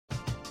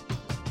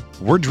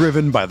We're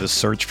driven by the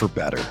search for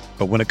better.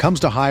 But when it comes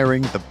to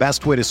hiring, the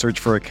best way to search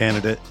for a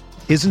candidate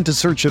isn't to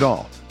search at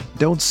all.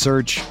 Don't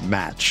search,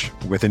 match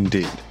with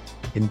Indeed.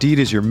 Indeed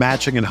is your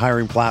matching and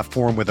hiring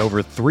platform with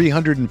over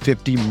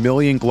 350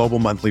 million global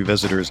monthly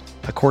visitors,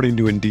 according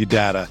to Indeed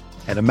data,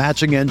 and a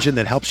matching engine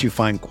that helps you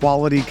find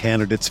quality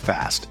candidates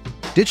fast.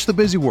 Ditch the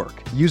busy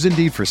work. Use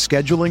Indeed for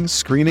scheduling,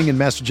 screening, and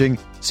messaging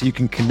so you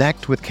can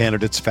connect with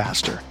candidates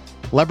faster.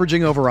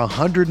 Leveraging over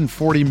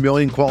 140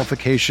 million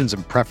qualifications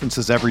and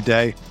preferences every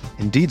day,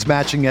 Indeed's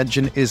matching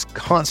engine is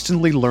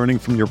constantly learning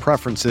from your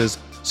preferences,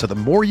 so the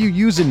more you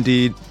use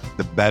Indeed,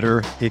 the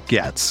better it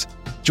gets.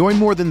 Join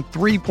more than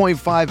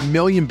 3.5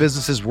 million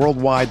businesses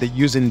worldwide that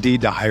use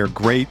Indeed to hire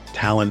great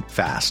talent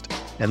fast.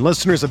 And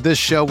listeners of this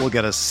show will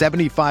get a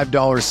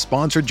 $75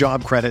 sponsored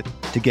job credit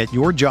to get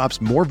your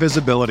jobs more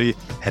visibility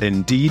at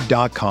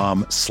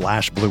Indeed.com/Blue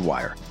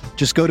Wire.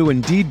 Just go to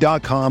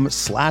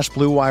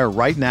Indeed.com/Blue Wire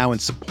right now and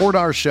support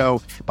our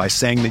show by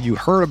saying that you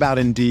heard about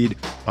Indeed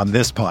on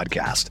this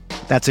podcast.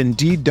 That's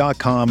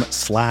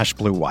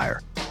Indeed.com/Blue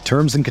Wire.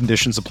 Terms and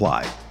conditions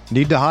apply.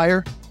 Need to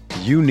hire?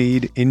 You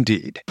need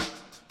Indeed.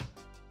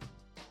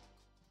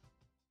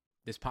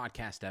 This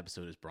podcast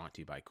episode is brought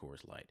to you by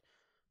Coors Light.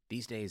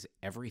 These days,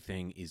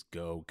 everything is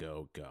go,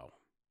 go, go.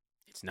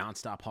 It's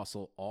nonstop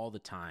hustle all the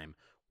time.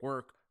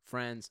 Work,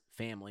 friends,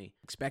 family,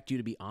 expect you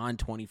to be on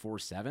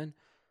 24/7.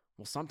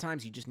 Well,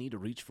 sometimes you just need to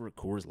reach for a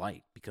Coors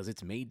Light because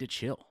it's made to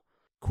chill.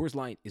 Coors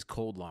Light is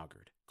cold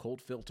lagered,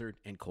 cold filtered,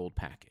 and cold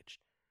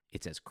packaged.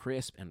 It's as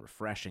crisp and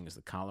refreshing as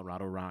the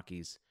Colorado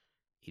Rockies.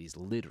 It is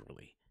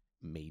literally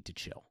made to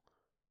chill.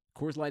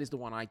 Coors Light is the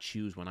one I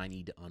choose when I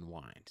need to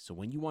unwind. So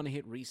when you want to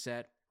hit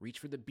reset, reach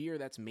for the beer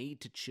that's made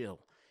to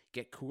chill.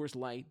 Get Coors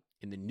Light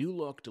in the new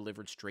look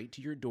delivered straight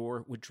to your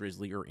door with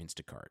Drizzly or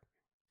Instacart.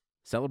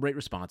 Celebrate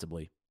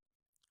responsibly.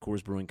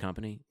 Coors Brewing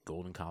Company,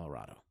 Golden,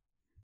 Colorado.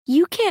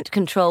 You can't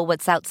control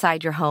what's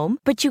outside your home,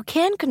 but you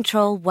can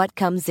control what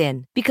comes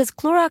in. Because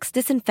Clorox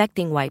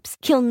disinfecting wipes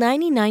kill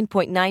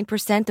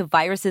 99.9% of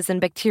viruses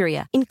and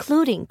bacteria,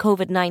 including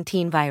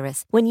COVID-19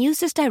 virus, when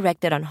used as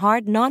directed on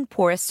hard,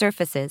 non-porous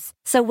surfaces.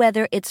 So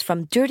whether it's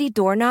from dirty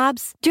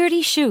doorknobs,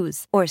 dirty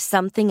shoes, or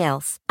something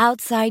else,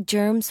 outside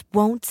germs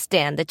won't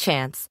stand a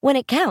chance. When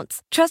it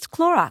counts, trust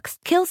Clorox.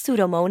 Kill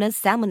Pseudomonas,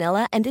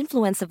 Salmonella, and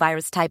influenza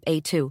virus type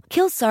A2.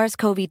 Kill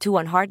SARS-CoV-2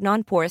 on hard,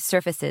 non-porous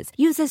surfaces.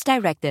 Use as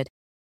directed.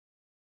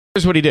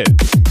 Here's what he did.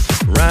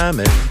 Rhyme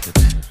it.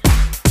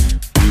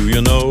 Do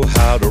you know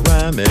how to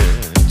rhyme it?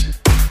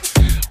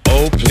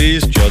 Oh,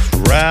 please just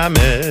rhyme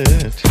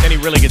it. Then he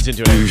really gets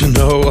into it. Do you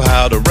know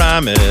how to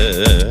rhyme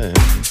it?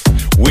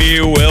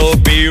 We will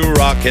be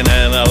rocking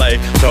in LA,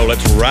 so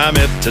let's rhyme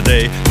it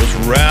today. Just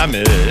rhyme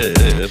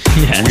it.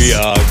 Yes. We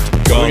are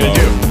gonna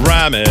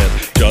rhyme it.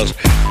 Just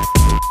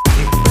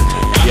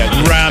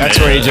rhyme that's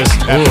it. where he just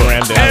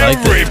rammed it.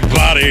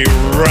 Everybody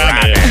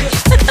rhyme it.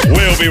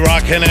 We'll be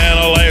rocking in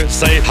LA.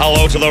 Say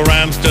hello to the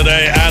Rams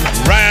today and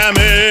ram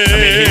it. I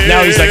mean,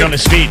 now he's like on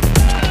his feet.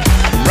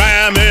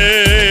 Ram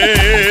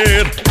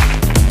it.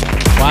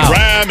 Wow.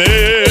 Ram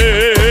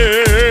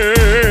it.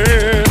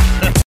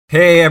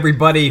 Hey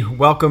everybody,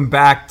 welcome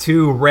back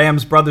to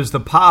Rams Brothers the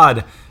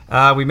Pod.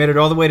 We made it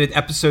all the way to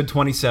episode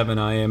 27.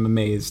 I am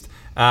amazed.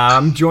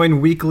 I'm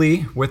joined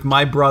weekly with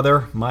my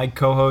brother, my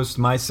co-host,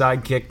 my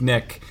sidekick,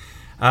 Nick.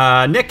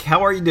 Nick,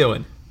 how are you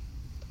doing?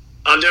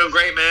 I'm doing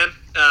great, man.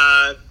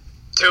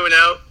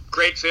 2-0,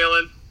 great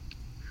feeling.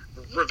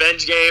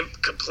 Revenge game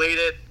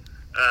completed.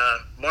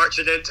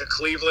 Marching into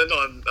Cleveland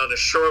on a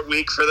short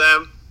week for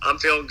them. I'm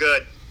feeling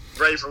good.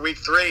 Ready for week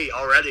 3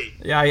 already.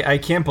 Yeah, I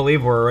can't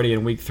believe we're already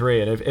in week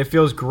 3. And it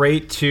feels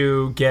great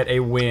to get a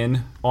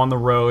win on the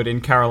road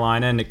in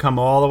Carolina and to come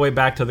all the way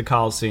back to the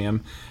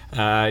Coliseum.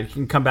 You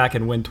can come back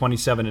and win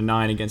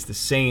 27-9 against the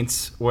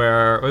Saints,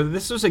 where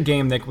this was a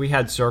game that we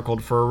had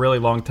circled for a really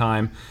long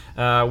time.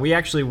 We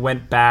actually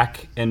went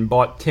back and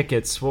bought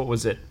tickets, what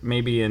was it,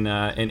 maybe in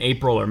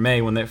April or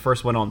May when they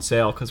first went on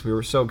sale because we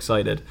were so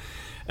excited.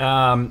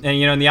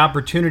 And the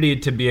opportunity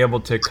to be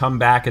able to come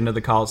back into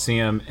the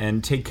Coliseum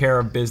and take care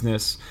of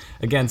business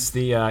against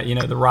the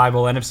the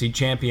rival NFC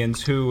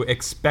champions who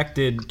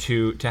expected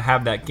to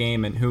have that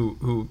game and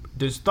who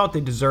just thought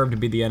they deserved to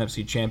be the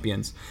NFC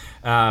champions,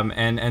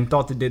 and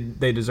thought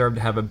they deserved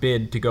to have a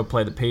bid to go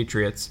play the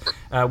Patriots.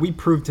 We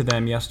proved to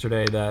them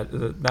yesterday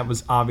that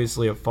was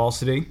obviously a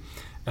falsity.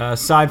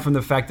 Aside from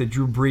the fact that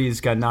Drew Brees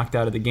got knocked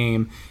out of the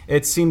game,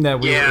 it seemed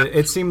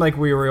like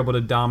we were able to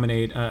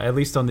dominate, at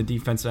least on the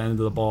defensive end of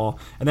the ball.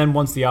 And then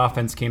once the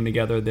offense came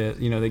together,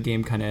 the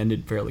game kind of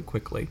ended fairly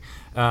quickly.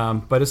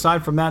 But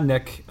aside from that,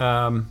 Nick,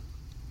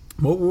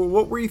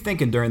 what were you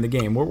thinking during the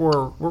game? What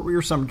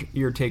were some of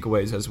your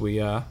takeaways as we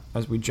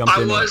jumped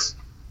in?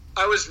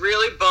 I was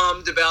really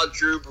bummed about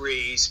Drew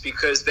Brees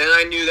because then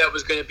I knew that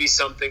was going to be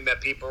something that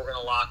people were going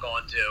to lock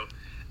onto.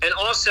 And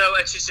also,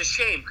 it's just a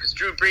shame because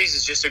Drew Brees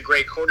is just a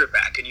great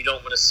quarterback, and you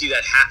don't want to see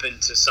that happen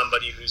to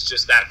somebody who's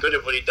just that good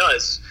at what he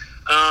does.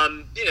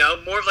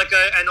 More of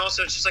and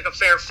also it's just like a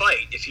fair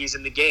fight if he's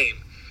in the game.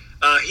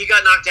 He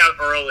got knocked out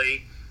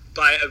early.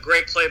 by a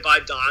great play by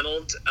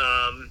Donald.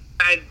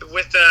 And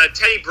with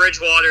Teddy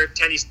Bridgewater,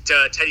 Teddy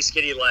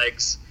Skinny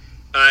Legs,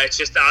 it's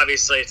just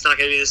obviously it's not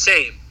going to be the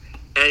same,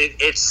 and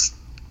it's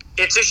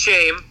a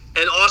shame.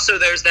 And also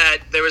there was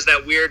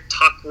that weird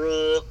tuck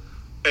rule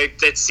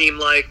that seemed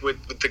like with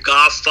the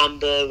Goff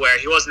fumble where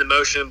he wasn't in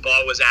motion and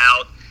ball was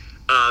out.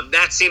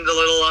 That seemed a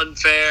little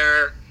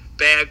unfair,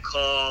 bad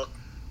call.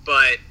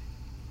 But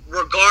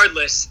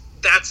regardless,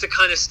 that's the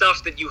kind of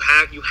stuff that you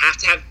have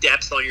to have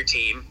depth on your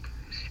team.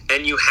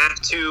 And you have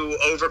to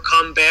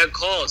overcome bad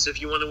calls if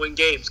you want to win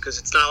games, because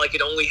it's not like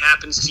it only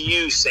happens to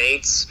you,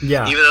 Saints.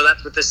 Yeah. Even though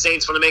that's what the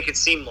Saints want to make it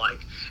seem like.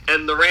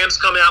 And the Rams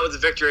coming out with a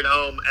victory at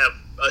home,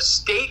 a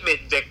statement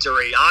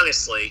victory,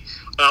 honestly,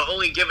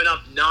 only giving up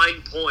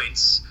 9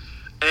 points.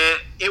 And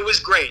it was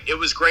great. It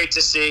was great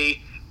to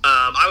see.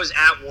 I was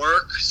at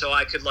work, so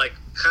I could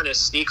kind of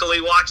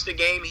sneakily watch the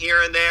game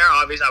here and there.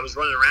 Obviously, I was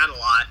running around a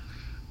lot,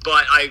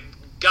 but I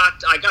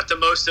got the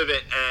most of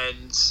it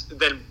and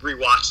then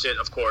rewatched it,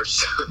 of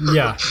course.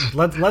 Yeah,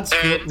 let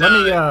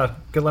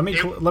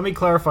me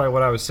clarify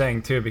what I was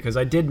saying too, because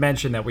I did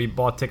mention that we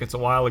bought tickets a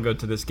while ago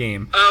to this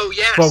game. Oh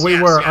yes, but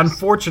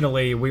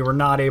unfortunately we were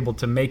not able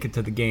to make it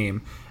to the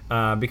game.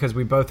 Because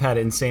we both had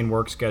insane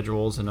work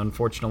schedules, and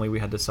unfortunately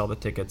we had to sell the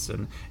tickets,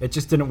 and it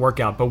just didn't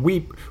work out. But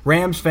we,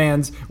 Rams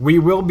fans, we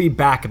will be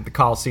back at the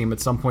Coliseum at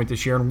some point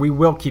this year, and we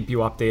will keep you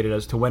updated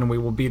as to when we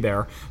will be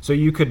there, so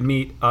you could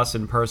meet us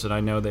in person. I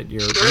know that you're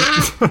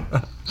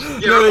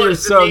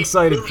so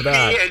excited for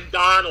that. Me and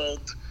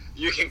Donald,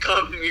 you can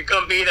come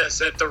meet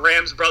us at the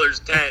Rams Brothers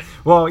tent.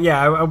 Well,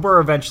 yeah, we're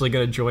eventually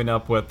going to join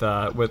up with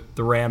the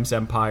Rams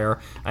Empire.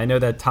 I know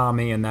that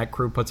Tommy and that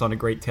crew puts on a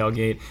great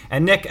tailgate.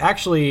 And Nick,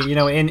 actually,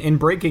 in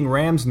breaking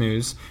Rams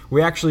news,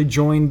 we actually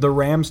joined the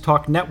Rams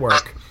Talk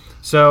Network.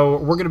 So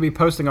we're going to be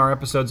posting our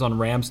episodes on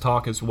Rams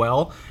Talk as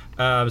well.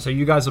 So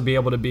you guys will be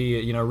able to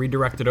be,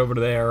 redirected over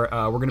to there.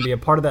 We're going to be a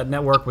part of that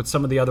network with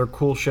some of the other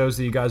cool shows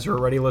that you guys are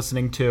already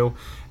listening to.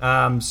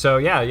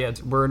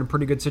 We're in a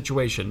pretty good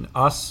situation.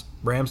 Us,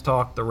 Rams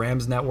Talk, the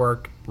Rams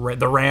Network,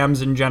 the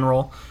Rams in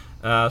general.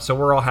 So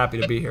we're all happy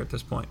to be here at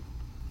this point.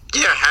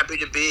 Yeah, happy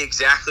to be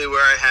exactly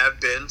where I have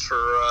been for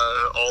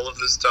all of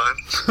this time.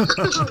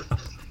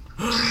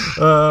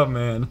 Oh,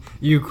 man.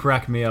 You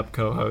crack me up,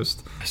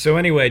 co-host. So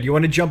anyway, do you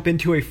want to jump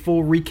into a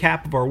full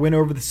recap of our win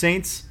over the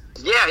Saints?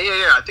 Yeah.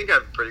 I think I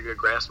have a pretty good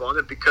grasp on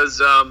it because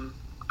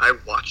I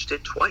watched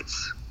it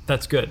twice.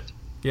 That's good.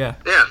 Yeah.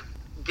 Yeah.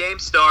 Game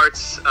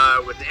starts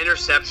with an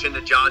interception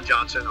to John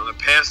Johnson on a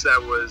pass that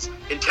was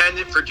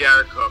intended for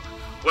Jared Cook.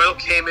 Weddle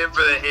came in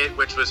for the hit,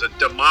 which was a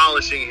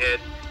demolishing hit,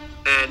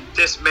 and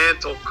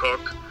dismantled Cook,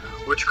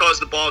 which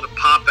caused the ball to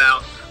pop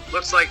out.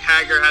 Looks like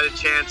Hager had a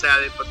chance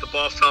at it, but the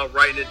ball fell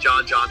right into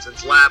John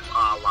Johnson's lap,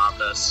 a la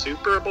the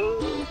Super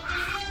Bowl.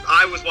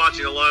 I was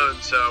watching alone,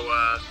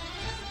 so...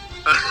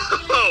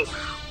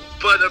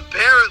 but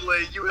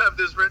apparently you have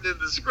this written in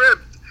the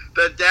script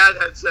that Dad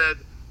had said,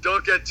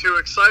 don't get too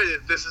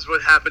excited. This is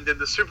what happened in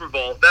the Super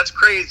Bowl. That's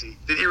crazy.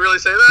 Did he really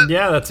say that?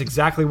 Yeah, that's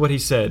exactly what he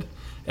said.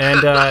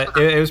 And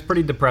it was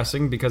pretty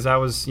depressing because I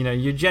was,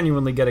 you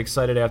genuinely get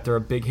excited after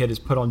a big hit is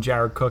put on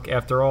Jared Cook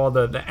after all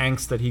the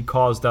angst that he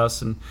caused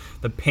us and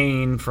the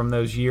pain from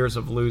those years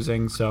of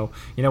losing. So,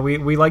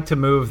 we like to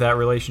move that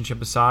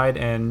relationship aside.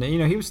 And,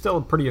 he was still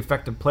a pretty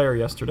effective player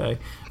yesterday,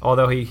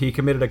 although he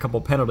committed a couple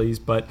penalties.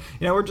 But,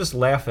 we're just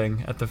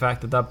laughing at the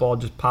fact that ball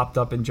just popped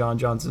up in John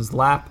Johnson's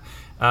lap.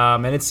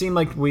 And it seemed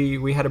like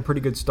we had a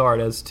pretty good start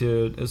as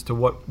to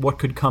what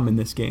could come in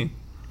this game.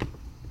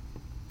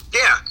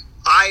 Yeah.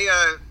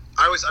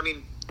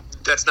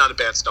 That's not a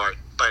bad start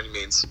by any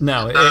means.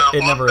 No,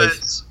 it never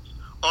is.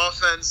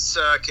 Offense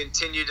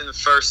continued in the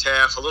first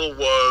half. A little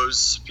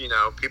woes.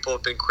 People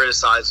have been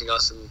criticizing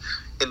us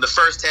in the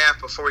first half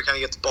before we kind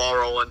of get the ball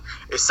rolling.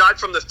 Aside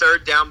from the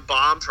third down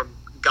bomb from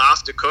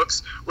Goff to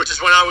Cooks, which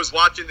is when I was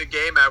watching the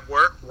game at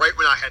work, right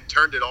when I had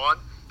turned it on.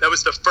 That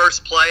was the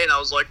first play, and I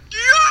was like,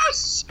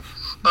 yes!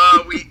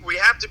 We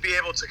have to be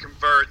able to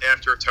convert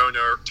after a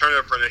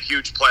turnover and a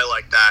huge play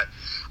like that.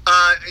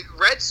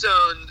 Red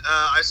Zone,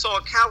 I saw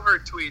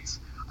Cowherd tweets.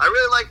 I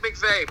really like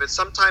McVay, but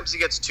sometimes he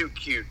gets too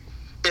cute.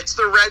 It's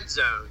the Red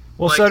Zone.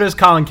 Well, so does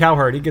Colin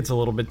Cowherd. He gets a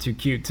little bit too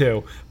cute,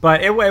 too.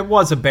 But it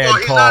was a bad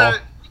call.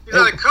 He's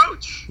not a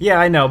coach. Yeah,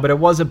 I know, but it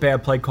was a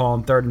bad play call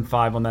on 3rd and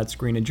 5 on that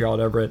screen of Gerald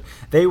Everett.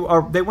 They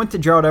went to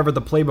Gerald Everett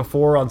the play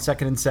before on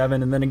 2nd and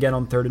 7 and then again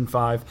on 3rd and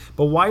 5.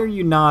 But why are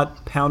you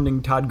not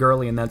pounding Todd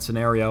Gurley in that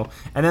scenario?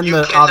 And then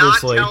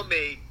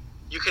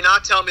You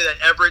cannot tell me that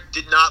Everett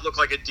did not look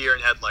like a deer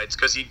in headlights,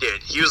 because he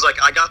did. He was like,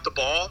 I got the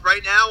ball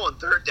right now on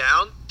 3rd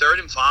down,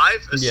 3rd and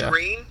 5,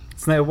 screen.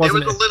 It was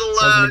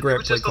a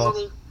great play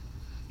call.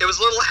 It was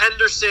a little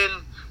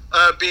Henderson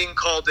being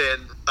called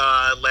in.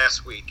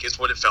 last week is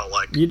what it felt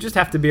like. You just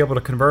have to be able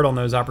to convert on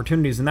those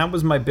opportunities, and that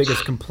was my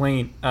biggest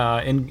complaint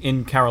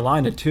in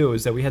Carolina too,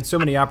 is that we had so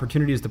many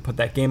opportunities to put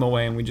that game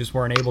away and we just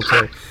weren't able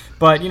to.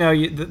 But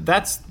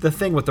that's the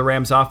thing with the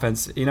Rams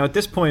offense. At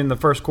this point in the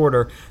first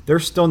quarter, they're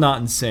still not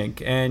in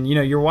sync, and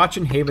you're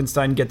watching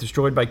Havenstein get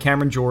destroyed by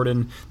Cameron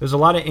Jordan. There's a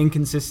lot of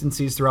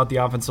inconsistencies throughout the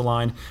offensive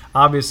line.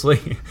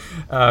 Obviously,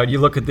 you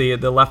look at the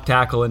left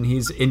tackle and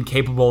he's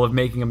incapable of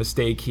making a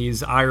mistake.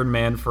 He's Iron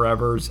Man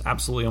forever. It's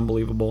absolutely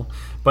unbelievable.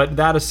 But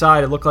that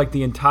aside, it looked like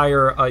the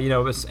entire,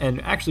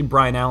 and actually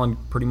Brian Allen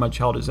pretty much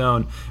held his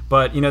own.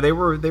 But they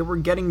were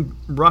getting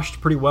rushed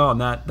pretty well, and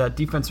that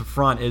defensive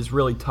front is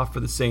really tough for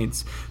the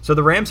Saints. So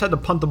the Rams had to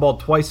punt the ball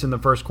twice in the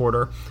first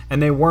quarter,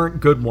 and they weren't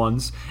good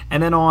ones.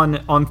 And then on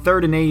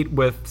 3rd and 8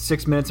 with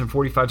 6 minutes and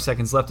 45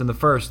 seconds left in the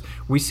first,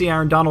 we see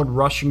Aaron Donald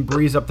rushing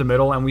Brees up the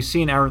middle, and we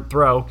see an errant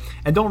throw,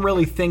 and don't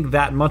really think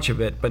that much of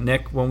it. But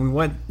Nick, when we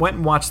went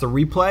and watched the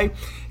replay,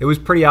 it was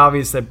pretty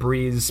obvious that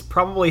Brees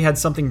probably had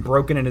something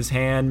broken in his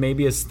hand.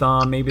 Maybe his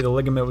thumb, maybe the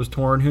ligament was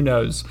torn, who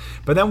knows.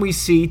 But then we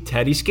see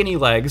Teddy Skinny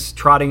Legs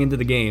trotting into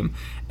the game.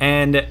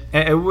 And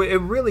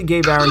it really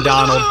gave Aaron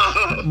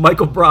Donald,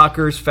 Michael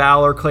Brockers,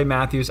 Fowler, Clay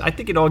Matthews, I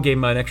think it all gave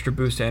him an extra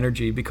boost of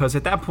energy, because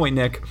at that point,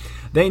 Nick,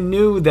 they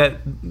knew that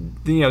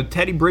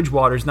Teddy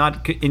Bridgewater's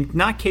not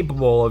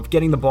capable of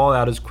getting the ball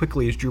out as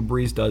quickly as Drew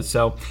Brees does.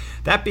 So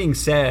that being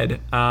said,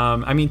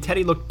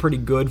 Teddy looked pretty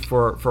good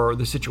for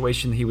the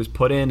situation he was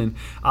put in, and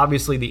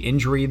obviously the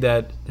injury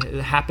that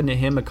happened to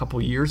him a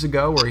couple years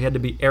ago where he had to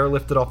be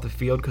airlifted off the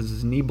field because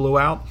his knee blew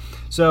out.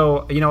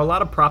 So, a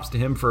lot of props to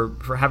him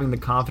for having the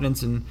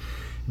confidence and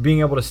being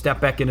able to step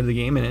back into the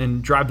game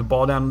and drive the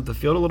ball down the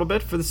field a little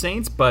bit for the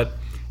Saints. But,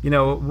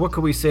 what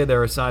could we say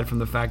there aside from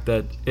the fact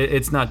that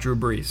it's not Drew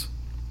Brees?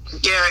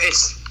 Yeah,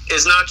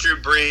 it's not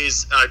Drew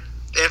Brees.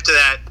 After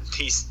that,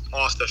 he's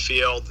off the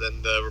field,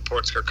 and the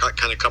reports are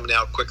kind of coming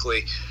out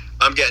quickly.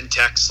 I'm getting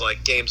texts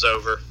like, game's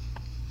over.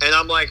 And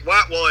I'm like,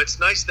 wow, well, it's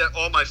nice that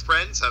all my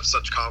friends have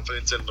such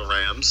confidence in the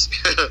Rams.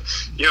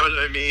 You know what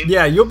I mean?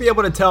 Yeah, you'll be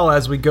able to tell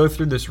as we go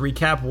through this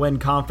recap when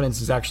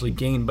confidence is actually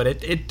gained, but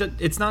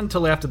it's not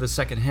until after the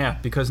second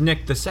half, because,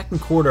 Nick, the second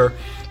quarter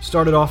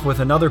started off with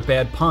another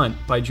bad punt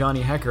by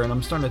Johnny Hekker, and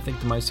I'm starting to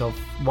think to myself,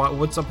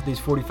 what's up with these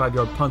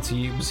 45-yard punts?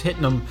 He was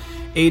hitting them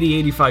 80,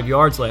 85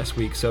 yards last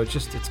week, so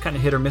it's kind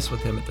of hit or miss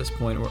with him at this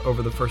point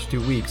over the first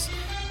 2 weeks.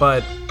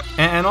 But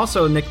and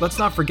also, Nick, let's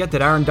not forget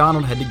that Aaron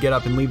Donald had to get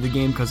up and leave the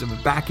game because of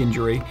a back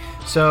injury.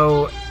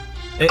 So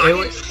I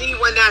didn't see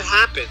when that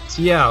happened.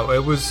 Yeah,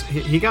 it was.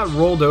 He got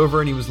rolled over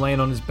and he was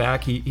laying on his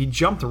back. He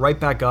jumped right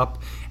back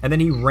up, and then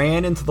he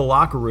ran into the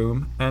locker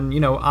room. And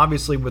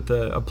obviously, with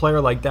a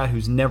player like that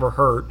who's never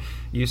hurt,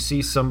 you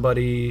see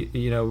somebody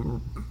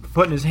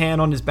putting his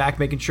hand on his back,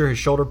 making sure his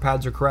shoulder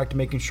pads are correct,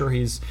 making sure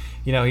he's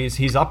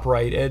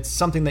upright. It's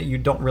something that you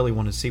don't really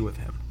want to see with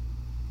him.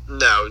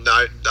 No,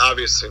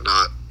 obviously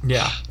not.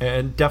 Yeah,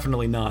 and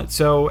definitely not.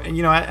 So,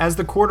 as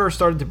the quarter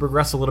started to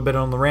progress a little bit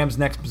on the Rams'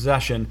 next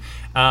possession,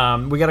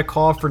 we got a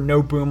call for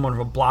no boom on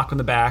a block on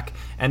the back,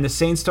 and the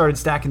Saints started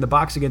stacking the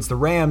box against the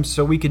Rams,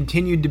 so we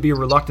continued to be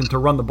reluctant to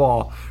run the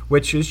ball,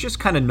 which is just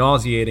kind of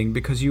nauseating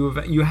because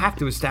you have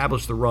to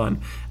establish the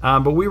run.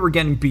 But we were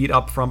getting beat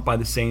up front by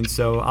the Saints,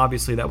 so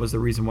obviously that was the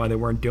reason why they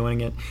weren't doing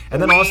it. And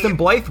then Austin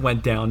Blythe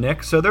went down,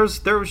 Nick, so there was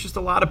just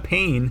a lot of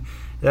pain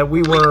that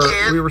we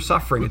were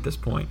suffering at this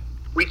point.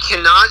 We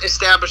cannot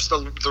establish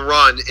the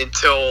run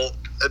until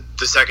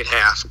the second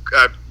half.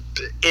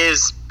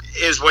 Is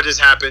what has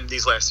happened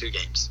these last 2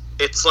 games.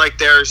 It's like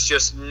there's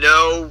just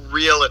no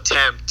real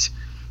attempt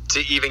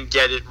to even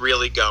get it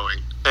really going,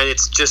 and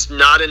it's just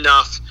not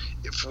enough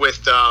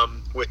with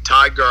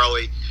Ty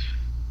Gurley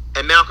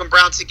and Malcolm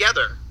Brown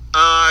together.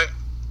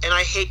 And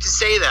I hate to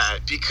say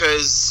that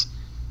because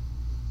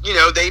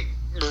they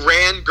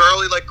ran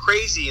Gurley like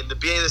crazy in the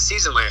beginning of the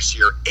season last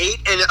year,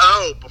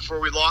 8-0 before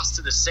we lost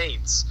to the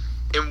Saints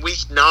in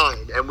week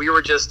 9, and we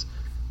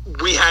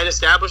had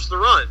established the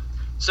run.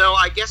 So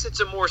I guess it's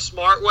a more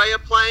smart way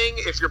of playing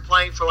if you're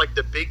playing for like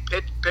the big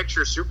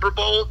picture Super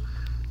Bowl,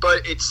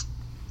 but it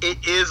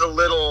is a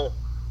little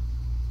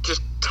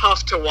just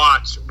tough to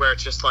watch where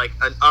it's just like,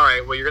 all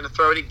right, well, you're going to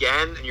throw it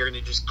again and you're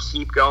going to just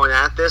keep going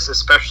at this,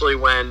 especially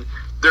when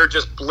they're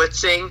just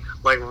blitzing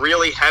like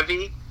really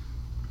heavy.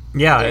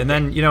 Yeah, and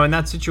then, in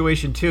that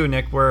situation too,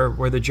 Nick, where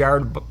the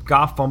Jared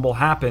Goff fumble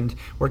happened,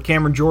 where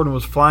Cameron Jordan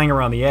was flying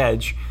around the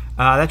edge,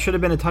 that should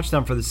have been a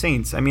touchdown for the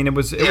Saints. I mean, it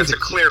was a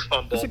clear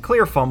fumble. It was a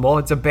clear fumble.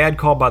 It's a bad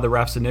call by the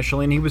refs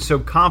initially, and he was so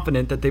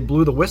confident that they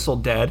blew the whistle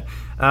dead,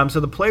 so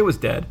the play was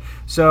dead.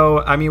 So,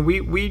 I mean,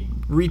 we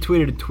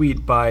retweeted a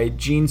tweet by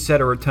Gene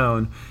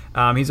Cederatone.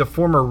 He's a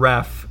former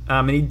ref,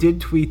 and he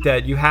did tweet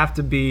that you have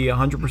to be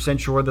 100%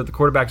 sure that the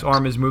quarterback's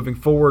arm is moving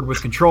forward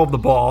with control of the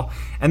ball,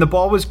 and the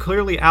ball was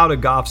clearly out of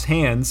Goff's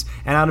hands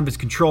and out of his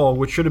control,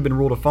 which should have been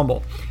ruled a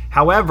fumble.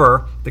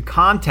 However, the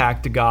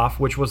contact to Goff,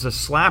 which was a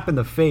slap in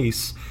the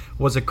face,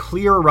 was a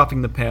clear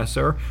roughing the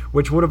passer,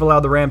 which would have allowed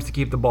the Rams to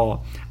keep the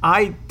ball.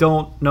 I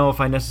don't know if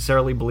I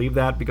necessarily believe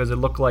that because it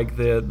looked like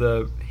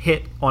the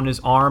hit on his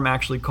arm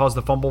actually caused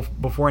the fumble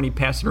before any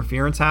pass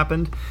interference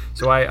happened.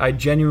 So I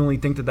genuinely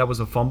think that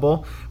was a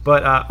fumble.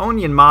 But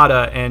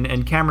Onyemata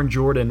and Cameron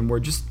Jordan were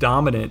just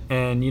dominant.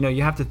 And,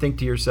 you have to think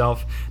to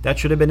yourself, that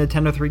should have been a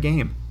 10-3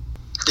 game.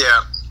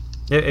 Yeah.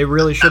 It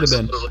really should have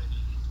been.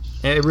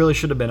 It really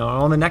should have been.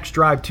 On the next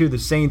drive, too, the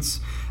Saints,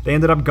 they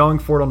ended up going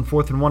for it on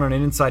 4th and 1 on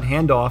an inside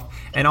handoff,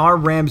 and our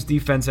Rams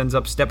defense ends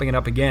up stepping it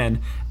up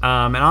again.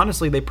 And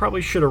honestly, they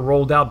probably should have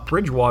rolled out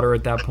Bridgewater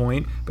at that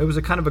point, but it was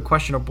a kind of a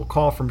questionable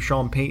call from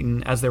Sean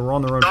Payton as they were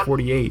on their own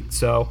 48.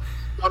 So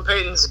Sean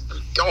Payton's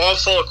all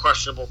full of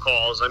questionable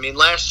calls. I mean,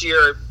 last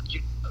year,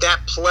 that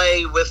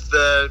play with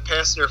the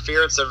pass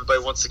interference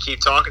everybody wants to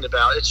keep talking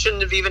about, it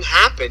shouldn't have even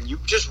happened. You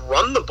just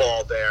run the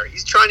ball there.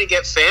 He's trying to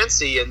get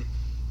fancy and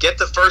get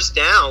the first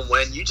down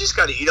when you just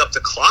got to eat up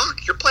the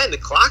clock. You're playing the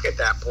clock at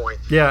that point.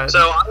 Yeah. So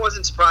I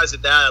wasn't surprised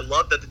at that. I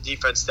love that the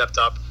defense stepped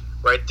up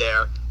right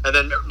there. And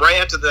then right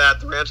after that,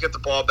 the Rams get the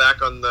ball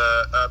back on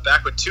the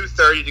back with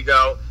 2:30 to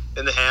go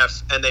in the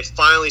half, and they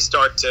finally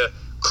start to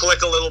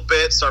click a little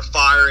bit, start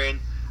firing.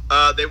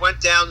 They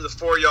went down to the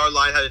 4-yard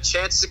line, had a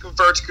chance to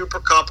convert to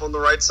Cooper Kupp on the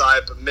right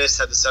side, but missed,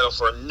 had to settle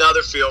for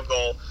another field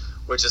goal,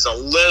 which is a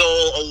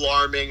little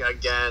alarming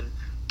again.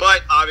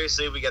 But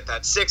obviously we get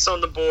that 6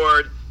 on the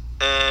board,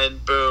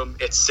 and boom,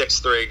 it's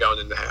 6-3 going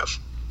into half.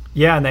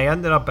 Yeah, and they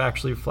ended up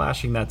actually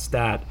flashing that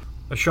stat.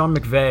 Sean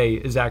McVay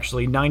is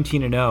actually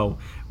 19-0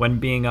 when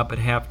being up at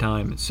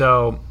halftime.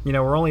 So,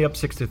 we're only up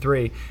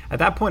 6-3. At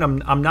that point,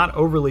 I'm not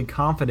overly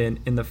confident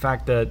in the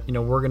fact that,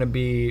 we're going to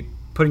be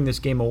putting this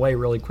game away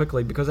really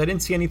quickly because I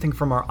didn't see anything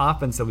from our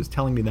offense that was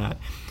telling me that.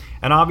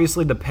 And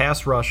obviously the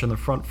pass rush in the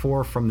front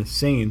four from the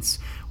Saints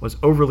was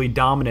overly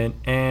dominant,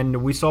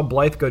 and we saw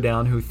Blythe go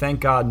down, who, thank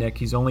God, Nick,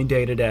 he's only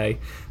day-to-day.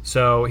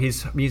 So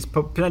he's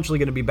potentially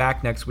going to be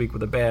back next week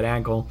with a bad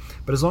ankle.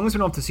 But as long as we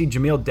don't have to see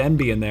Jameel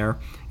Denby in there,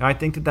 and I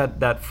think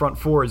that front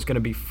four is going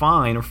to be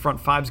fine, or front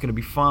five is going to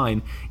be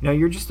fine.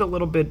 You're just a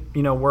little bit,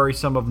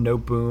 worrisome of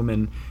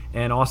Noteboom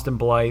and Austin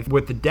Blythe.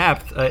 With the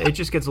depth, it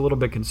just gets a little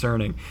bit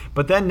concerning.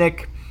 But then,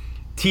 Nick,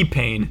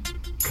 T-Pain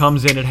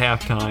comes in at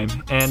halftime,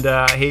 and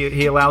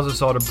he allows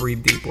us all to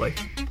breathe deeply.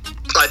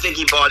 I think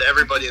he bought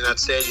everybody in that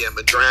stadium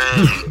a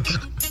drink.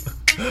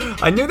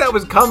 I knew that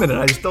was coming, and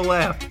I still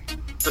laughed.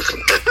 It's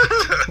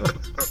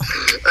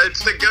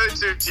the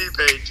go-to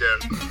T-Pain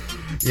joke.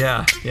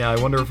 Yeah, I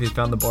wonder if he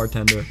found the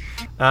bartender.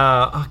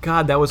 Oh,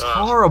 God, that was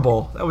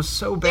horrible. That was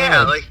so bad.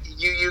 Yeah, like,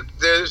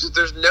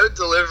 there's no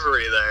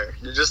delivery there.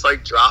 You just,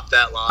 drop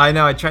that line. I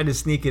know, I tried to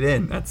sneak it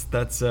in.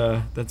 That's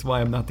why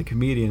I'm not the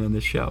comedian in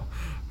this show.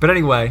 But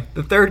anyway,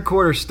 the third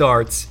quarter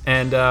starts,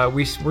 and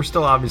we're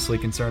still obviously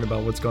concerned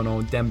about what's going on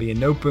with Denby and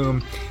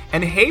Noteboom.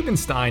 And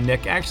Havenstein,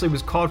 Nick, actually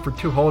was called for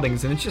 2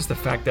 holdings, and it's just the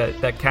fact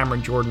that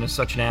Cameron Jordan is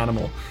such an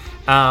animal.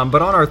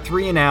 But on our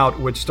 3-and-out,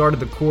 which started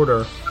the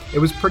quarter, it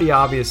was pretty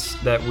obvious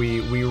that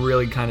we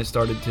really kind of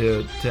started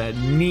to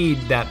need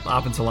that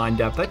offensive line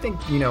depth. I think,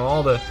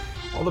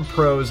 all the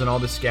pros and all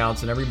the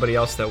scouts and everybody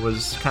else that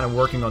was kind of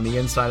working on the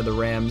inside of the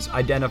Rams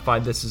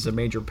identified this as a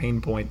major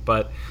pain point.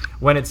 But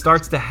when it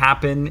starts to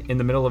happen in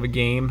the middle of a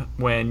game,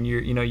 when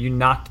you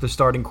knocked the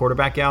starting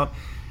quarterback out,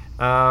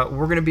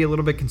 we're going to be a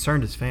little bit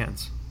concerned as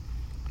fans.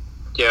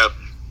 Yeah,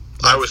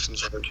 I was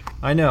concerned.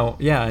 I know,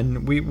 yeah,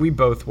 and we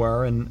both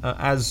were, and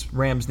as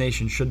Rams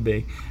Nation should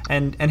be.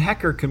 And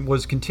Hecker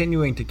was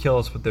continuing to kill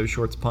us with those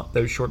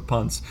short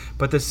punts.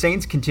 But the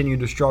Saints continued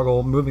to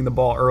struggle moving the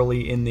ball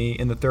early in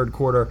the third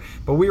quarter.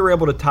 But we were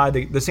able to tie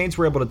the Saints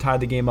were able to tie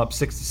the game up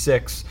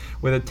 6-6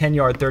 with a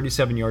 10-yard,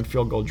 37-yard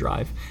field goal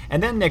drive.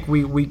 And then, Nick,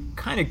 we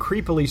kind of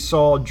creepily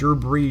saw Drew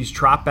Brees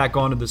trot back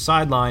onto the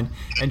sideline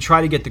and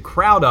try to get the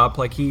crowd up,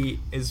 like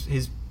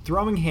his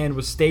throwing hand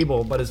was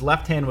stable, but his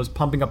left hand was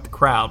pumping up the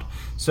crowd.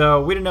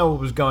 So we didn't know what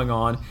was going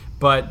on,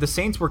 but the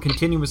Saints were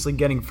continuously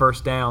getting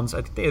first downs.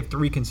 I think they had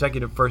 3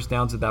 consecutive first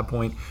downs at that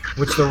point,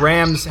 which the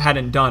Rams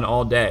hadn't done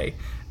all day.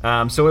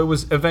 So it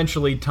was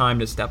eventually time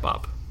to step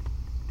up.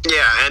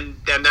 Yeah, and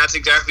that's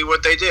exactly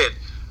what they did.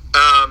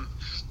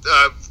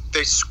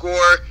 They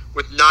score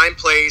with 9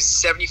 plays,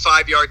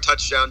 75-yard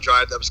touchdown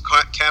drive that was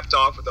capped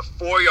off with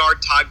a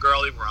 4-yard Todd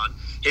Gurley run,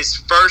 his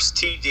first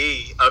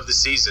TD of the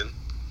season.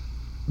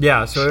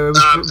 Yeah, so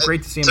it was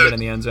great to see him get in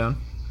the end zone.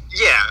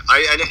 Yeah,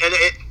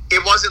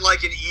 it wasn't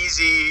like an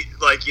easy,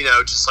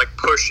 just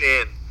push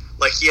in.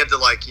 Like he had to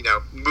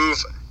move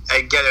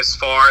and get as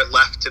far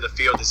left to the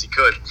field as he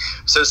could.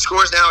 So the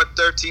score's now at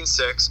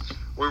 13-6.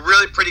 We're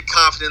really pretty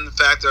confident in the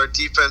fact that our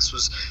defense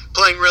was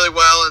playing really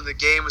well and the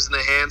game was in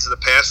the hands of the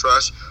pass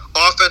rush.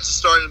 Offense is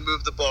starting to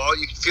move the ball.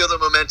 You can feel the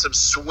momentum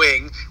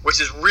swing, which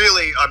is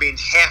really,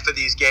 half of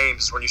these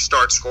games when you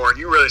start scoring,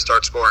 you really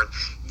start scoring.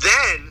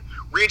 Then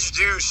we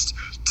introduced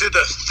to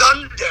the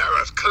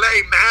thunder of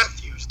Clay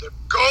Matthews, the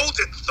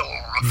Golden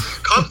Thor,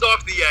 comes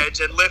off the edge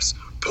and lifts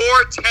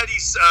poor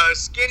Teddy's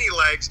skinny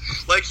legs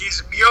like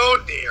he's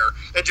Mjolnir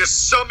and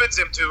just summons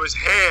him to his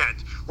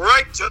hand.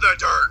 right to the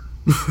dirt.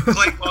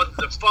 Clay causes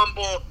a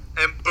fumble,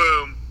 and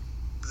boom,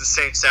 the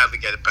Saints sadly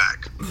get it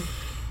back.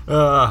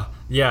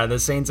 Yeah, the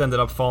Saints ended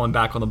up falling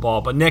back on the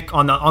ball. But Nick,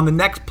 on the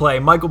next play,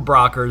 Michael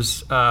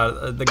Brockers,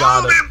 the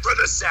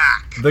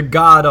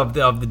god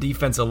of the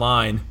defensive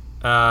line,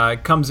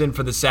 comes in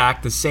for the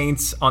sack. The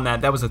Saints on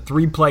that was a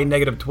 3-play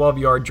negative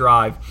 12-yard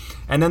drive.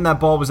 And then that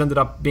ball ended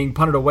up being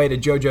punted away to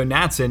JoJo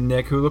Natson,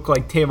 Nick, who looked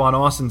like Tavon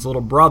Austin's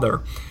little brother,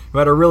 who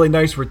had a really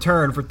nice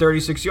return for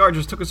 36 yards,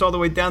 just took us all the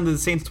way down to the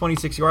Saints'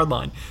 26-yard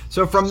line.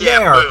 So from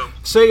there,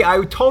 see,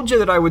 I told you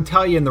that I would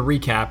tell you in the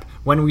recap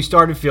when we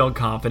started feeling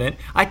confident.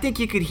 I think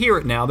you could hear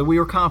it now that we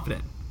were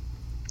confident.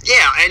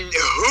 Yeah, and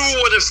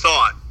who would have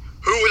thought?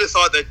 Who would have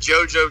thought that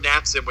JoJo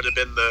Natson would have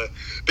been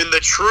the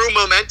true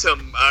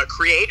momentum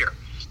creator?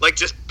 Like,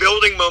 just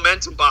building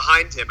momentum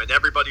behind him and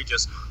everybody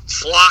just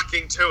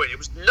flocking to it. It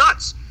was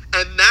nuts.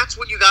 And that's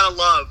what you got to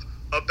love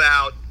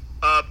about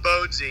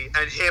Bonesy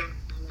and him.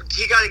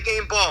 He got a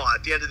game ball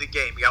at the end of the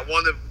game. He got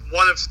one of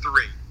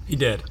 3. He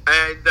did.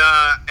 And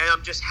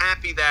I'm just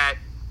happy that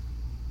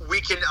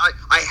we can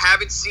I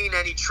haven't seen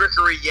any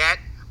trickery yet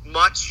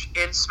much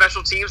in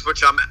special teams,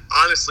 which I'm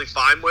honestly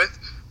fine with.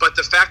 But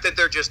the fact that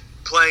they're just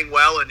playing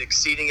well and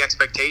exceeding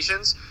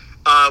expectations,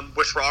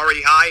 which were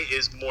already high,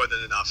 is more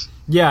than enough.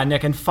 Yeah,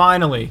 Nick, and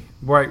finally,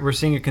 we're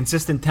seeing a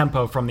consistent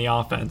tempo from the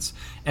offense.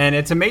 And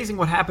it's amazing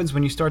what happens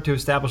when you start to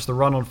establish the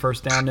run on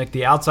first down, Nick.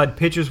 The outside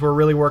pitches were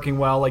really working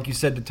well, like you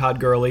said, to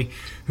Todd Gurley,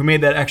 who made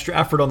that extra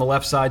effort on the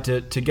left side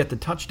to get the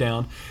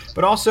touchdown.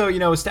 But also,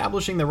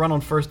 establishing the run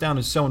on first down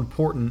is so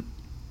important.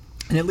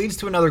 And it leads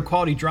to another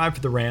quality drive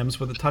for the Rams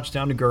with a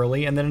touchdown to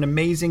Gurley and then an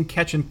amazing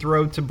catch and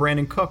throw to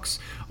Brandon Cooks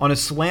on a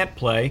slant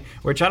play,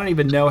 which I don't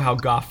even know how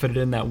Goff fitted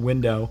in that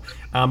window.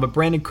 But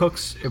Brandon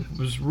Cooks, it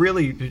was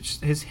really,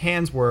 his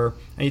hands were,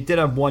 and he did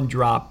have one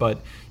drop,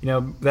 but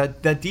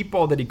that deep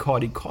ball that he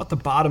caught the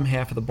bottom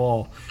half of the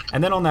ball.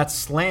 And then on that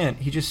slant,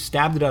 he just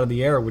stabbed it out of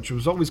the air, which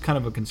was always kind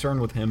of a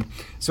concern with him.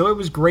 So it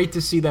was great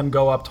to see them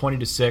go up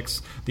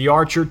 20-6. The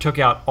Archer took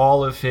out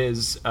all of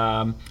his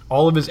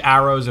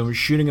arrows and was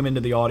shooting them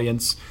into the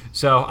audience.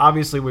 So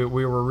obviously we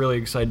were really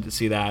excited to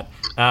see that.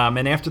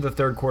 And after the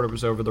third quarter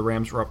was over, the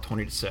Rams were up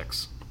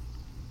 20-6.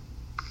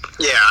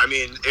 Yeah, I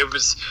mean, it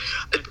was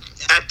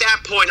at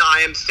that point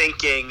I am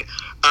thinking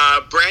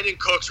Brandon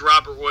Cooks,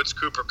 Robert Woods,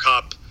 Cooper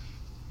Kupp.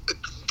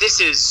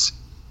 This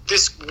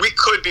we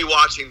could be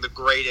watching the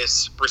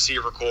greatest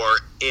receiver corps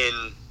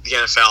in the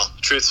NFL,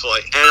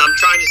 truthfully. And I'm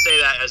trying to say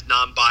that as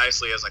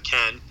non-biasedly as I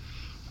can,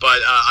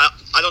 but I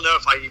don't know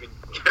if I even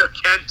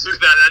can do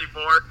that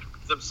anymore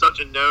because I'm such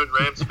a known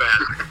Rams fan.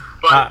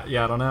 But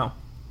yeah, I don't know.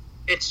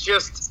 It's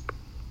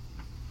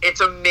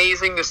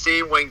amazing to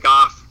see when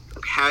Goff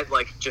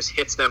just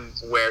hits them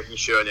where he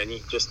should, and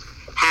he just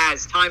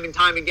has time and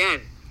time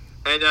again.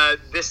 And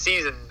this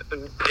season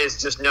is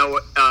just no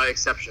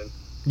exception.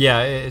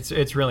 Yeah,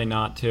 it's really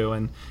not too,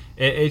 and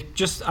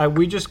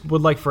we just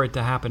would like for it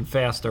to happen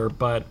faster.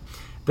 But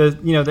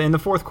in the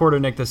fourth quarter,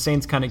 Nick, the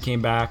Saints kind of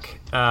came back,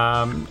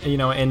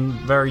 in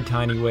very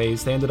tiny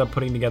ways. They ended up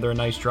putting together a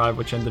nice drive,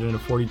 which ended in a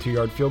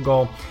 42-yard field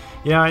goal.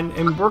 Yeah,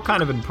 and we're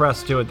kind of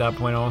impressed too at that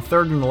point. On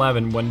 3rd and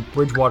 11, when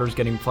Bridgewater's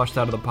getting flushed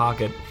out of the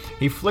pocket,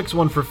 he flicks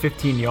one for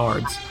 15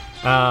 yards.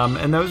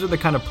 And those are the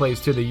kind of plays,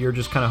 too, that you're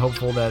just kind of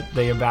hopeful that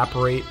they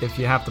evaporate if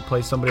you have to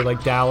play somebody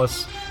like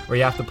Dallas or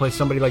you have to play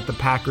somebody like the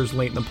Packers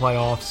late in the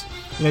playoffs.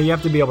 You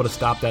have to be able to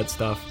stop that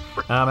stuff.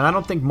 And I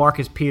don't think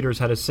Marcus Peters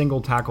had a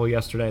single tackle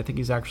yesterday. I think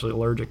he's actually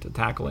allergic to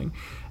tackling.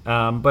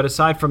 But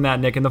aside from that,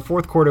 Nick, in the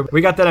fourth quarter,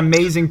 we got that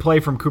amazing play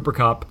from Cooper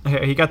Kupp.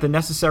 He got the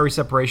necessary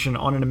separation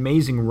on an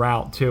amazing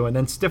route, too, and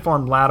then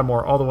stiff-armed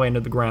Lattimore all the way into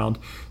the ground.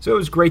 So it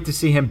was great to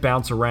see him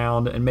bounce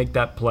around and make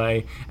that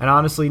play. And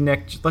honestly,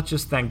 Nick, let's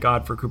just thank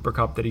God for Cooper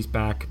Kupp that he's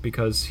back,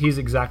 because he's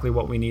exactly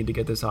what we need to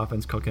get this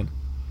offense cooking.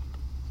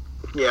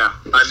 Yeah,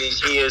 I mean,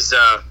 he is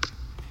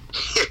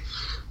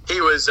he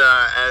was,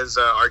 as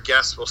our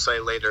guests will say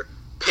later,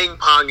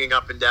 ping-ponging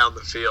up and down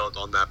the field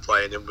on that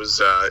play, and it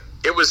was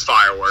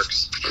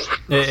fireworks.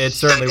 It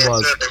certainly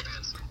was.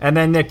 And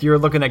then, Nick, you were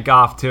looking at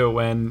Goff, too,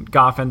 when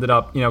Goff ended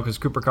up, because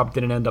Cooper Kupp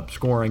didn't end up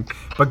scoring.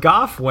 But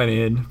Goff went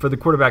in for the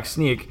quarterback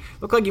sneak.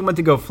 Looked like he went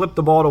to go flip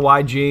the ball to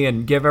YG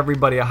and give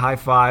everybody a high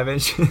five.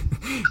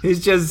 He's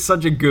just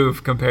such a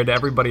goof compared to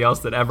everybody else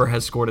that ever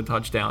has scored a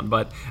touchdown.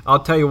 But I'll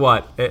tell you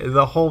what,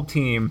 the whole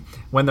team,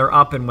 when they're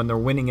up and when they're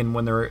winning and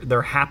when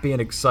they're happy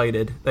and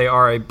excited, they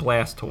are a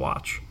blast to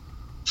watch.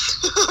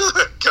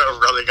 Go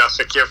running up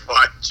and give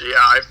YG a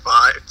high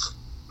five.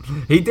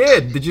 He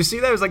did. Did you see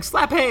that? It was like,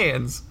 slap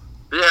hands.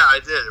 Yeah, I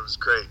did. It was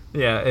great.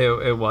 Yeah,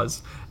 it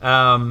was.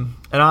 And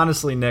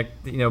honestly, Nick,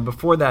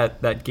 before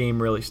that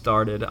game really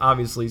started,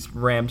 obviously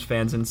Rams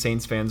fans and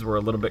Saints fans were a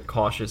little bit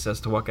cautious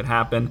as to what could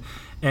happen.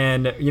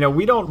 And,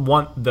 we don't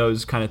want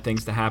those kind of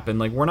things to happen.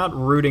 Like, we're not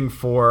rooting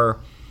for,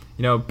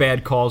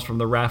 bad calls from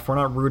the ref. We're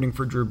not rooting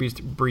for Drew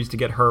Brees to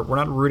get hurt. We're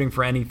not rooting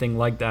for anything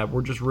like that.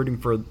 We're just rooting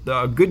for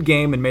a good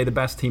game and may the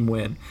best team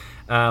win.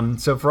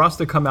 So for us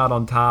to come out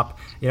on top,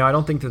 I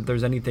don't think that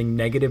there's anything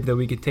negative that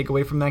we could take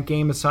away from that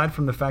game, aside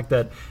from the fact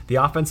that the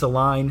offensive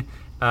line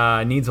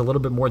needs a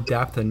little bit more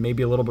depth and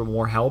maybe a little bit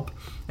more help.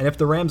 And if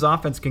the Rams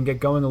offense can get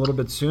going a little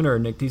bit sooner,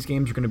 Nick, these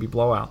games are going to be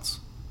blowouts.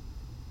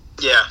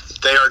 Yeah,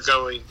 they are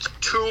going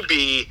to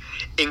be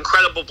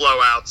incredible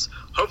blowouts,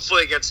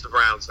 hopefully against the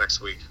Browns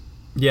next week.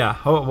 Yeah,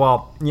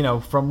 well,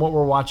 from what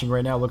we're watching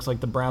right now, it looks like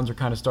the Browns are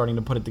kind of starting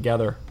to put it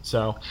together.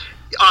 So.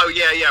 Oh,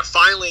 yeah.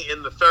 Finally,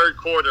 in the third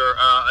quarter,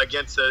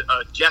 against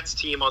a Jets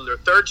team on their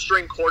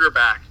third-string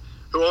quarterback,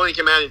 who only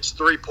can manage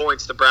 3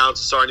 points, the Browns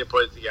are starting to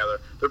put it together.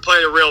 They're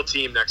playing a real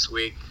team next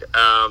week.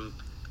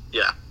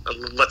 Yeah,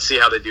 let's see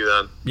how they do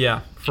then.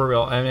 Yeah, for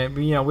real. I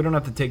mean, we don't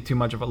have to take too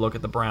much of a look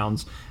at the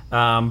Browns.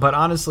 But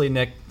honestly,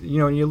 Nick,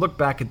 when you look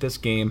back at this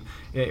game,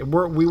 we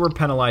were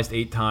penalized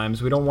 8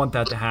 times. We don't want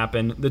that to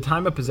happen. The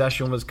time of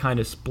possession was kind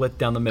of split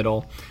down the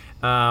middle.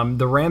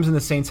 The Rams and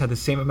the Saints had the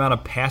same amount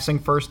of passing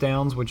first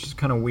downs, which is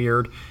kind of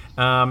weird.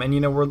 And we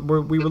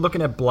were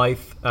looking at Blythe,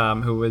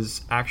 who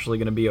was actually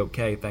going to be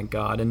okay, thank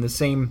God. And the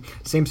same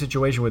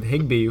situation with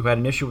Higbee, who had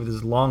an issue with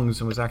his lungs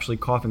and was actually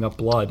coughing up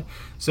blood.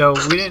 So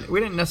we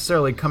didn't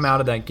necessarily come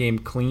out of that game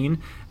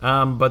clean.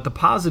 But the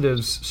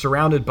positives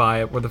surrounded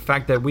by it were the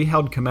fact that we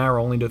held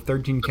Kamara only to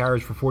 13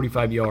 carries for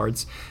 45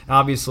 yards.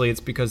 Obviously,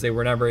 it's because they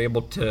were never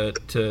able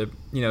to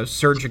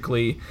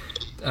surgically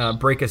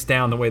break us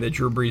down the way that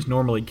Drew Brees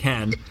normally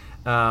can.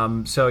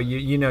 So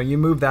you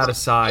move that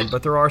aside,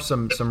 but there are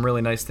some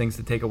really nice things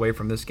to take away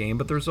from this game.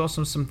 But there's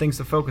also some things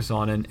to focus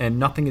on, and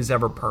nothing is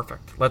ever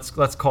perfect.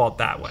 Let's call it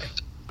that way.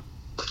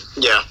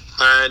 Yeah,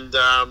 and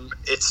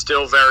it's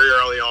still very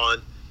early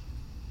on.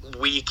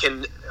 We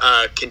can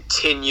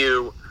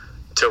continue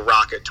to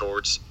rocket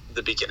towards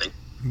the beginning.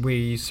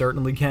 We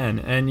certainly can,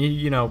 and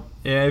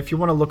if you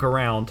want to look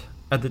around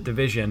at the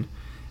division,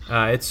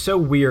 it's so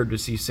weird to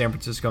see San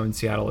Francisco and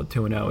Seattle at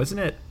 2-0, isn't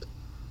it?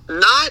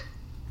 Not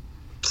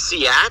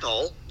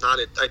Seattle, not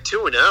at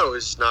 2-0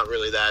 is not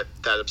really that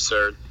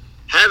absurd.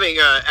 Having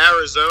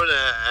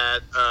Arizona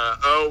at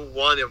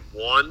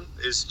 0-1-1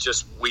 is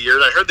just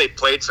weird. I heard they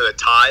played for the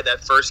tie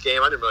that first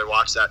game. I didn't really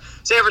watch that.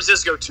 San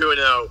Francisco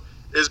 2-0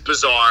 is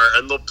bizarre,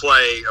 and they'll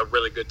play a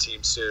really good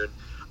team soon.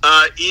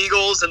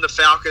 Eagles and the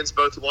Falcons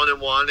both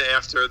 1-1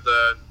 after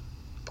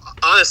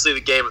honestly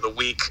the game of the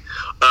week.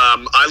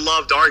 I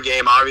loved our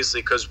game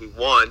obviously because we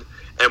won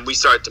and we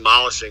started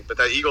demolishing, but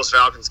that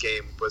Eagles-Falcons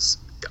game was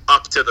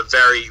up to the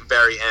very,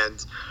 very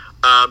end.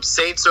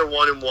 Saints are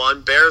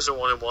 1-1, Bears are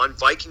 1-1,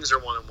 Vikings are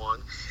 1-1,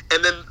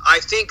 and then I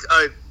think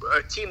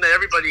a team that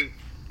everybody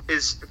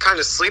is kind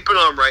of sleeping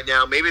on right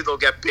now, maybe they'll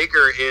get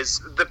bigger, is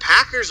the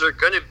Packers are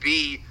going to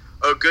be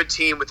a good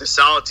team with a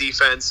solid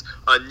defense,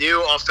 a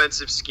new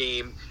offensive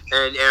scheme,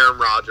 and Aaron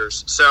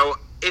Rodgers. So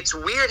it's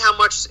weird how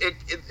much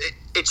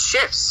it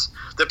shifts.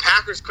 The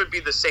Packers could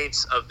be the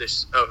Saints of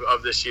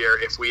this year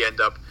if we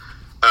end up,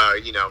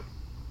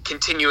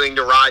 continuing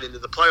to ride into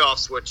the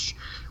playoffs, which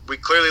we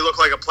clearly look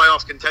like a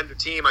playoff contender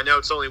team. I know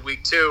it's only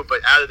week 2, but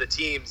out of the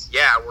teams,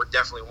 yeah, we're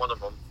definitely one of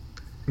them.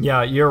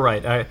 Yeah, you're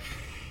right.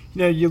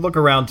 You look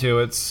around too.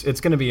 It's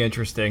going to be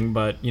interesting,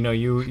 but you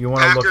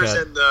want to look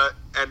at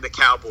and the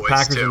Cowboys.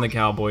 Packers too. And the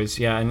Cowboys,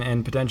 yeah,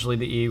 and potentially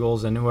the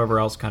Eagles and whoever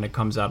else kind of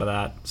comes out of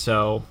that.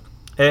 So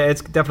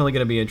it's definitely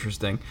going to be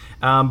interesting.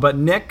 But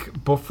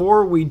Nick,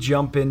 before we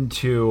jump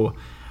into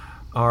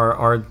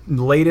our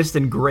latest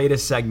and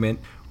greatest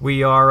segment,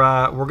 we're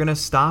going to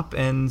stop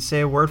and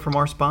say a word from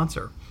our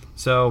sponsor.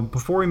 So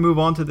before we move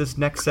on to this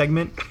next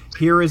segment,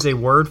 here is a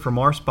word from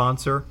our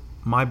sponsor,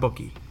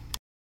 MyBookie.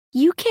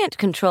 You can't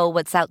control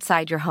what's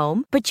outside your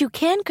home, but you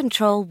can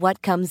control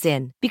what comes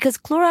in. Because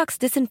Clorox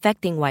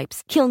disinfecting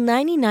wipes kill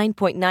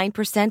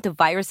 99.9% of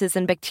viruses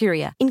and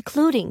bacteria,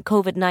 including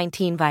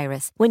COVID-19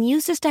 virus, when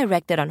used as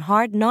directed on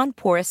hard,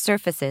 non-porous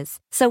surfaces.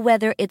 So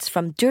whether it's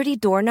from dirty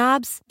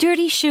doorknobs,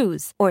 dirty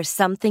shoes, or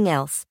something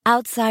else,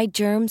 outside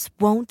germs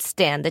won't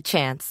stand a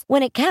chance.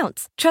 When it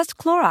counts, trust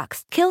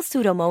Clorox. Kill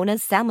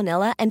Pseudomonas,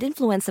 Salmonella, and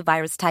influenza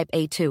virus type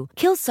A2.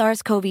 Kill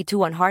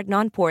SARS-CoV-2 on hard,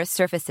 non-porous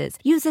surfaces.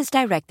 Use as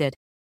directed.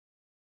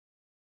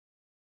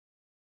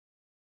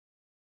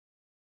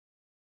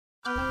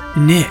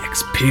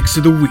 Nick's Picks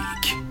of the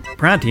Week.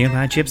 Brought to you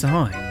by Chips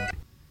Ahoy.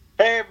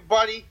 Hey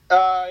everybody,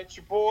 it's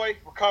your boy.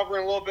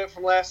 Recovering a little bit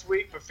from last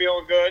week, but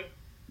feeling good.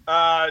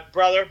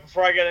 Brother,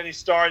 before I get any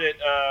started,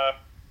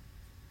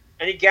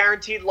 any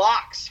guaranteed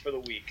locks for the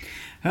week?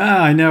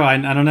 I know. I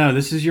don't know.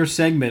 This is your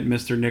segment,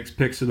 Mr. Nick's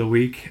Picks of the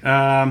Week.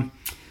 I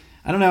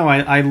don't know.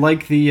 I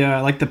like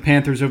the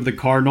Panthers over the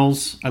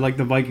Cardinals. I like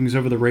the Vikings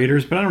over the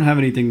Raiders, but I don't have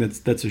anything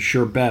that's a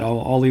sure bet.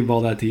 I'll leave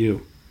all that to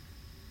you.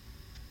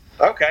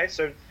 Okay,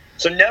 so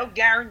no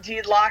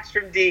guaranteed locks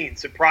from Dean.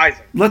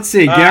 Surprising. Let's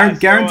see.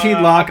 Guaranteed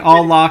lock.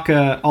 I'll lock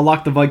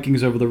the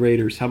Vikings over the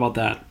Raiders. How about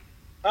that?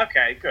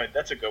 Okay, good.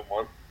 That's a good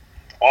one.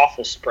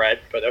 Awful spread,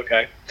 but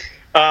okay.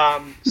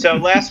 So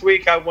last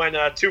week I went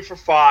 2 for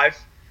 5,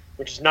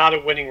 which is not a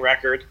winning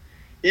record.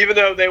 Even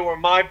though they were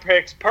my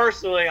picks,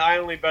 personally, I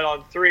only bet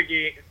on three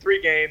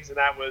games, and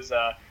that was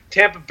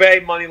Tampa Bay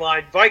money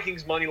line,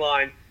 Vikings money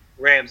line,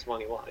 Rams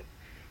money line.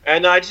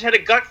 And I just had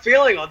a gut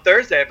feeling on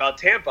Thursday about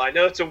Tampa. I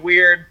know it's a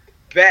weird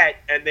bet,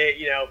 and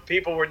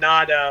people were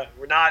not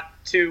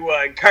too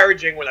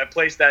encouraging when I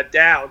placed that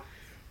down.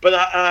 But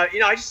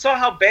I just saw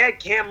how bad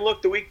Cam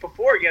looked the week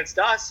before against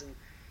us, and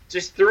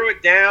just threw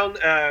it down.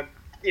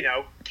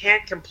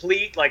 Can't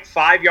complete like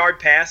 5-yard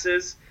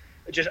passes,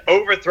 just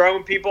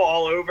overthrowing people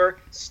all over.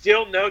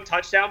 Still no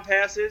touchdown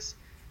passes,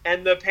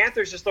 and the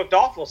Panthers just looked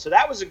awful. So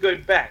that was a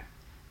good bet.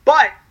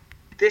 But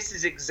this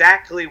is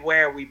exactly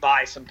where we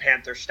buy some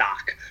Panther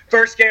stock.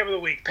 First game of the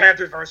week,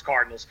 Panthers versus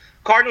Cardinals.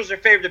 Cardinals are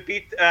favored to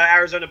beat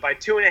Arizona by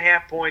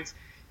 2.5 points,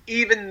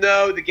 even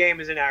though the game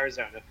is in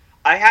Arizona.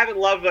 I haven't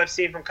loved what I've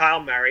seen from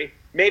Kyle Murray,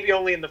 maybe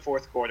only in the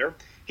fourth quarter.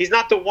 He's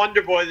not the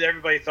wonder boy that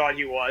everybody thought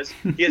he was.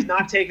 He has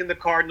not taken the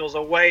Cardinals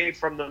away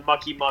from the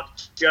mucky muck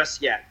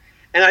just yet.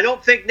 And I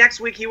don't think next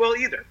week he will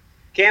either.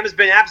 Cam has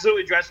been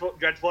absolutely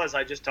dreadful, as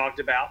I just talked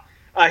about.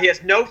 He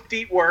has no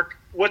feet work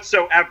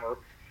whatsoever.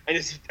 And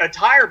his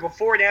attire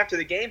before and after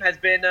the game has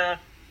been,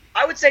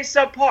 I would say,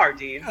 subpar,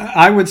 Dean.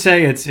 I would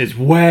say it's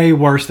way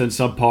worse than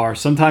subpar.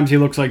 Sometimes he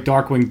looks like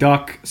Darkwing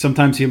Duck.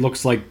 Sometimes he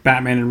looks like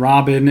Batman and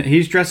Robin.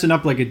 He's dressing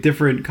up like a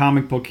different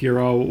comic book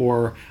hero,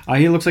 or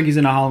he looks like he's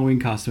in a Halloween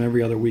costume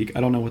every other week.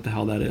 I don't know what the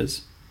hell that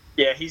is.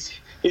 Yeah, he's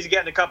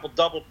getting a couple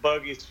double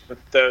bogeys with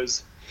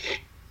those.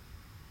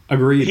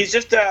 Agreed. He's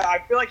just, I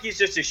feel like he's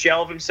just a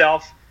shell of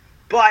himself.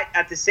 But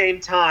at the same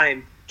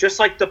time, just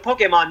like the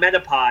Pokemon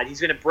Metapod, he's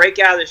going to break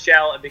out of the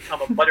shell and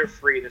become a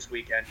Butterfree this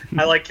weekend.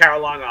 I like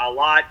Carolina a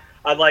lot.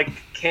 I'd like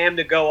Cam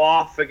to go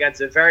off against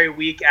a very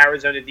weak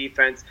Arizona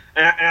defense.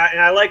 And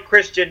I like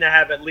Christian to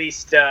have at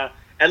least 2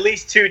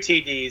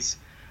 TDs.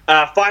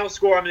 Final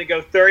score, I'm going to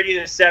go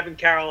 30-7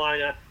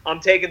 Carolina. I'm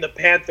taking the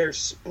Panthers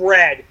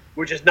spread,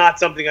 which is not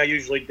something I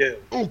usually do.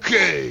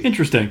 Okay.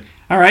 Interesting.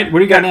 All right, what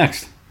do you got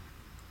next?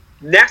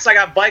 Next, I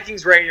got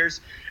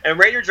Vikings-Raiders, and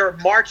Raiders are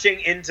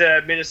marching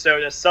into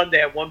Minnesota Sunday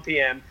at 1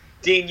 p.m.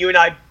 Dean, you and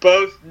I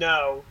both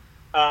know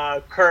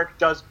Kirk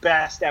does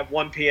best at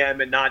 1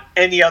 p.m. and not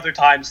any other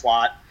time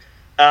slot.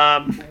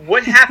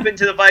 What happened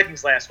to the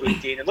Vikings last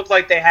week, Dean? It looked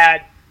like they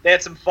had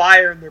some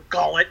fire in their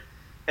gullet,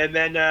 and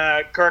then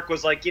Kirk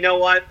was like, you know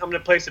what? I'm going to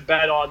place a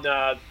bet on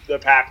the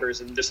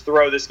Packers and just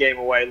throw this game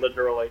away,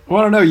 literally. Well,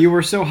 I don't know. You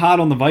were so hot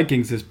on the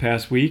Vikings this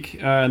past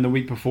week and the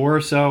week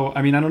before, so,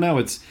 I mean, I don't know.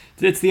 It's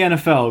the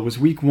NFL. It was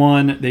week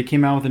 1. They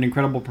came out with an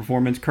incredible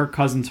performance. Kirk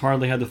Cousins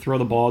hardly had to throw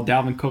the ball.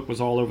 Dalvin Cook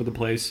was all over the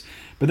place.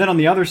 But then on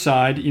the other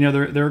side,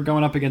 they're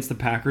going up against the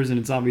Packers, and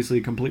it's obviously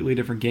a completely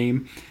different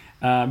game.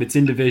 It's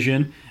in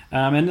division.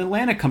 And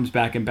Atlanta comes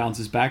back and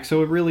bounces back.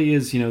 So it really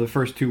is, the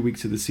first 2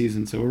 weeks of the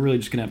season. So we're really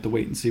just going to have to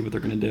wait and see what they're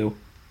going to do.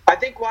 I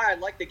think why I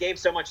liked the game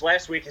so much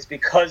last week is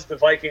because the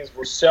Vikings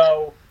were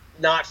so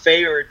not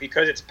favored,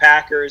 because it's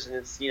Packers and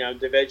it's,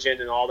 division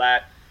and all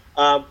that.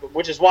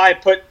 Which is why I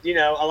put,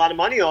 a lot of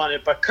money on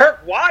it. But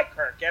Kirk, why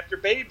Kirk? After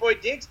Baby Boy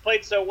Diggs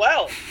played so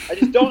well. I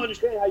just don't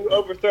understand how you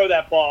overthrow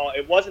that ball.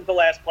 It wasn't the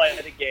last play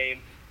of the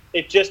game.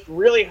 It just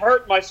really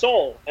hurt my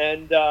soul.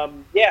 And,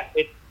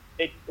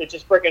 it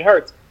just freaking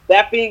hurts.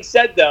 That being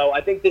said, though,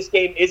 I think this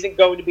game isn't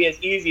going to be as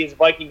easy as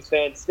Vikings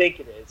fans think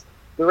it is.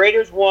 The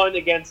Raiders won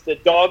against a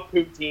dog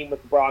poop team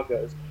with the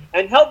Broncos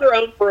and held their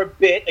own for a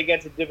bit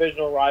against a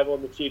divisional rival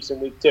in the Chiefs in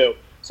week 2.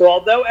 So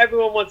although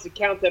everyone wants to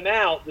count them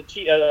out,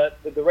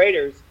 the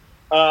Raiders,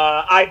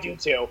 I do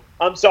too.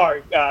 I'm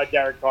sorry,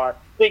 Derek Carr.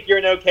 I think you're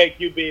an okay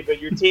QB, but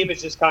your team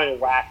is just kind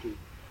of wacky.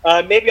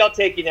 Maybe I'll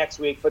take you next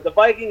week. But the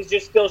Vikings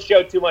just still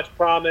show too much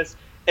promise.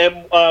 And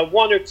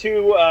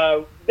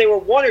they were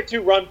 1 or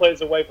 2 run plays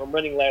away from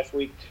winning last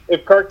week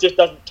if Kirk just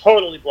doesn't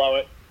totally blow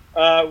it.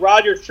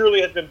 Rodgers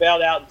truly has been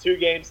bailed out in 2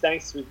 games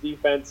thanks to his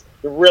defense.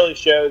 It really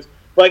shows.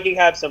 Vikings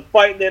have some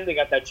fight in them. They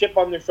got that chip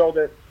on their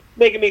shoulder,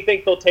 making me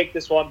think they'll take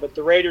this one, but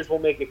the Raiders will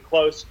make it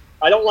close.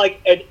 I don't like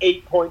an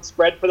 8-point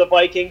spread for the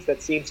Vikings.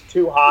 That seems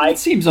too high. It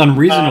seems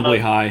unreasonably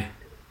high.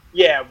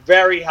 Yeah,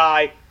 very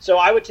high. So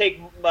I would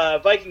take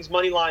Vikings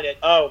money line at,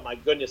 oh my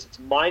goodness, it's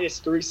minus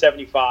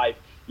 375.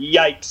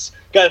 Yikes.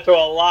 Got to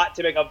throw a lot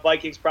to make a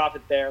Vikings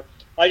profit there.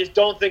 I just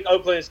don't think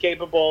Oakland is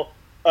capable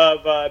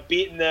of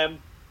beating them,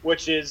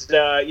 which is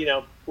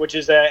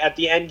at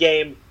the end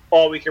game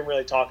all we can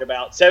really talk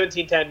about.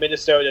 17-10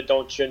 Minnesota,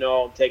 don't you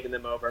know, I'm taking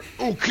them over.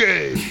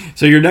 Okay.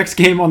 So your next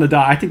game on the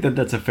dock, I think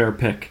that's a fair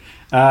pick.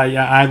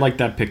 Yeah, I like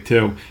that pick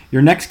too.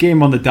 Your next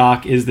game on the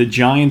dock is the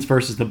Giants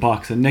versus the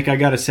Bucs. And Nick, I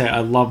got to say, I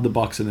love the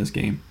Bucs in this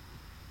game.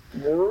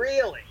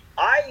 Really?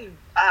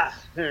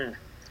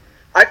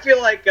 I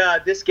feel like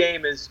this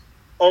game is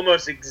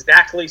almost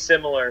exactly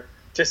similar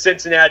to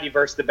Cincinnati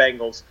versus the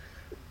Bengals.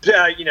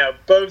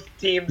 Both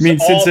teams. You mean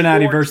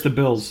Cincinnati versus the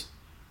Bills?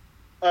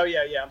 Oh,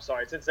 yeah, I'm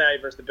sorry. Cincinnati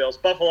versus the Bills.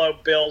 Buffalo,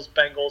 Bills,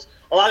 Bengals.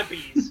 A lot of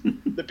Bs.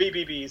 The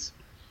BBBs.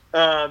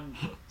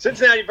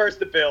 Cincinnati versus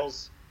the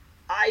Bills.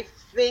 I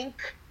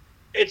think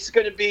it's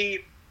going to be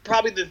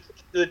probably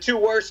the 2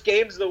 worst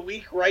games of the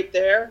week right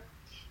there.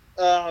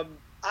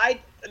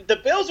 The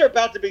Bills are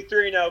about to be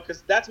 3-0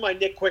 because that's my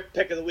Nick Quick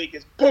pick of the week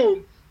is,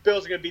 boom,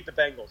 Bills are going to beat the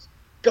Bengals.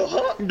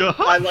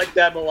 I like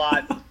them a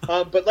lot.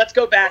 But let's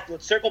go back.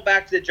 Let's circle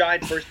back to the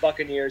Giants versus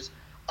Buccaneers.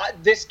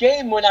 This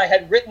game, when I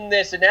had written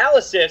this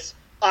analysis,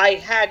 I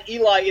had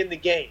Eli in the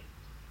game.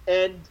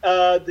 and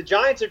the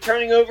Giants are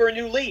turning over a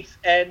new leaf,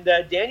 and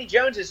Danny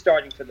Jones is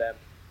starting for them.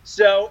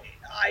 So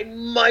I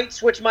might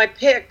switch my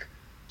pick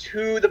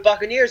to the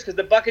Buccaneers because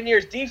the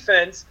Buccaneers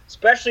defense,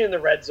 especially in the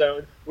red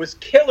zone, was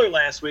killer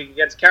last week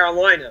against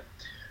Carolina.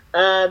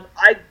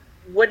 I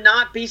would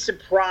not be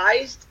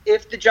surprised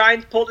if the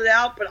Giants pulled it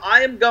out, but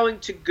I am going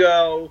to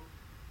go,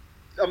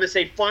 I'm going to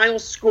say final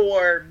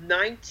score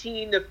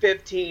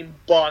 19-15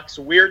 Bucks.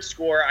 Weird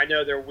score. I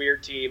know they're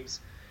weird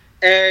teams.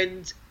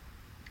 And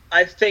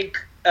I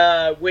think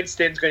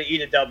Winston's going to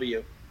eat a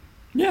W.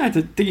 Yeah, I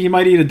think he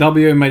might eat a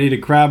W. He might eat a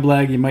crab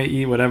leg. He might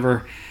eat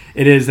whatever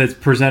it is that's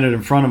presented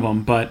in front of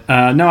him. But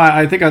no,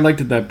 I think I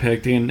liked that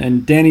pick.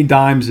 And Danny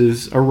Dimes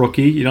is a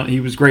rookie. He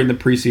was great in the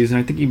preseason.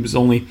 I think he was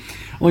only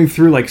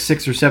threw like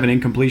 6 or 7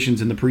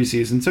 incompletions in the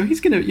preseason. So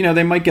he's gonna,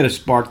 they might get a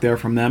spark there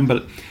from them.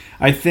 But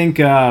I think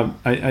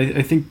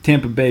I think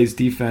Tampa Bay's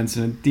defense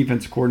and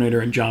defensive coordinator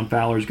and John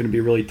Fowler is going to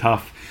be really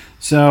tough.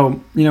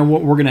 So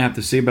what we're going to have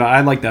to see. But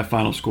I like that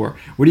final score.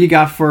 What do you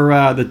got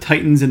for the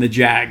Titans and the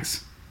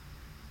Jags?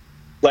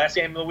 Last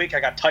game of the week, I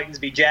got Titans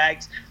v.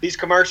 Jags. These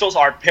commercials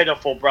are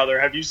pitiful, brother.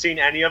 Have you seen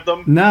any of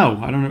them? No,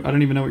 I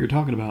don't even know what you're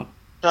talking about.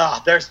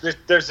 There's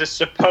this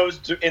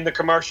supposed, in the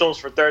commercials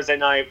for Thursday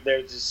night,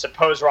 there's this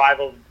supposed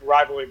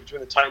rivalry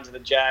between the Titans and the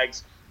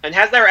Jags. And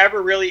has there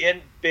ever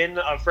really been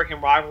a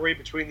freaking rivalry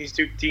between these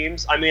two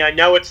teams? I mean, I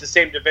know it's the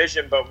same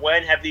division, but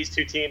when have these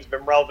two teams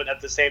been relevant at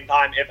the same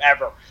time, if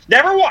ever?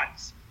 Never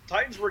once.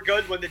 Titans were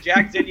good when the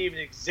Jags didn't even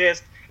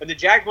exist, and the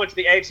Jags went to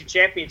the AFC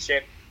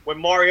Championship when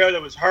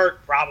Mariota was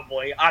hurt,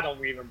 probably. I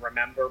don't even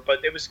remember,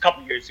 but it was a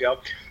couple years ago.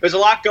 There's a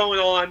lot going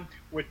on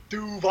with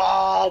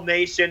Duval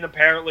Nation,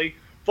 apparently.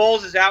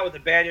 Foles is out with a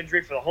bad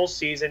injury for the whole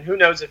season. Who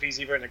knows if he's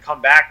even going to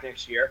come back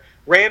next year.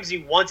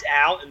 Ramsey wants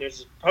out, and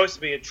there's supposed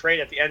to be a trade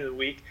at the end of the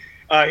week.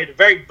 He had a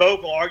very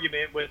vocal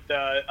argument with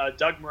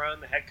Doug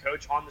Marrone, the head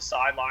coach, on the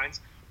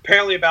sidelines,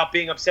 apparently about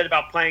being upset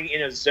about playing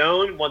in a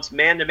zone, wants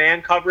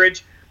man-to-man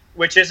coverage,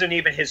 which isn't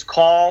even his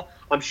call.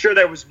 I'm sure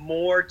there was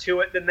more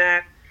to it than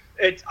that.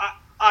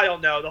 I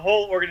don't know. The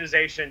whole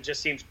organization just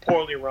seems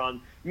poorly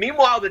run.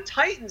 Meanwhile, the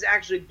Titans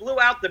actually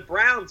blew out the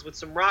Browns with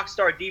some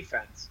rock-star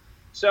defense.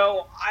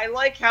 So I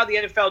like how the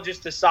NFL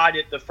just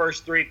decided the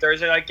first 3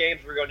 Thursday night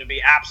games were going to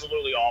be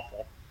absolutely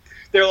awful.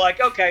 They're like,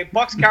 okay,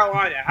 Bucks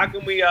Carolina, how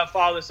can we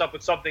follow this up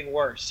with something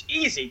worse?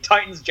 Easy,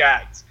 Titans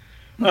Jags.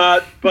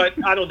 But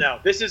I don't know.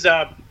 This is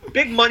a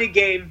big money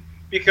game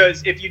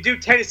because if you do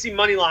Tennessee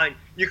money line,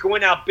 you can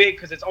win out big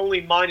because it's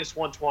only minus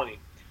 120.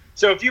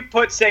 So if you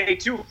put, say,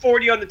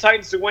 240 on the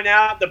Titans to win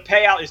out, the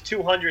payout is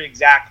 200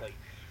 exactly.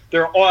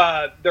 They're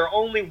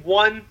only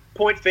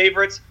 1-point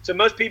favorites, so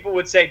most people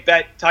would say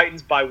bet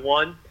Titans by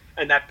 1,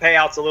 and that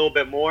payout's a little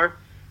bit more.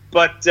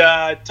 But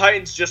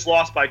Titans just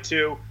lost by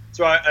 2,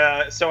 so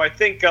I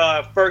think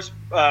first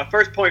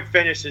point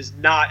finish is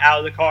not out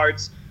of the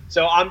cards.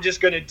 So I'm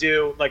just going to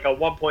do like a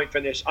 1-point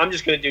finish. I'm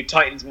just going to do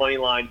Titans money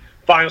line.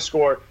 Final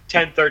score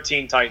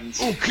 10-13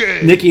 Titans.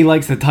 Okay. Nicky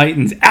likes the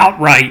Titans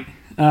outright.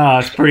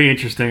 It's pretty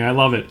interesting. I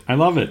love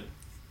it.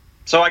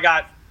 So I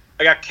got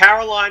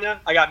Carolina,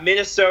 I got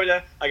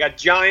Minnesota, I got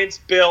Giants,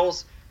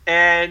 Bills,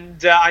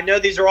 and I know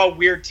these are all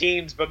weird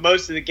teams, but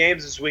most of the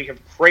games this week have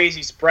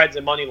crazy spreads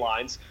and money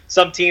lines.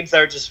 Some teams that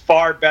are just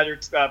far better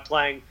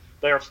playing,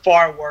 they are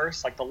far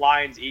worse, like the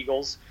Lions,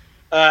 Eagles.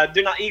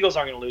 Eagles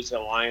aren't going to lose to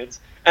the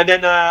Lions. And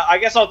then I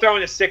guess I'll throw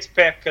in a 6th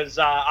pick because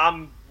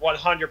I'm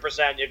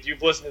 100%, if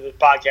you've listened to this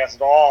podcast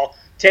at all,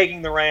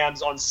 taking the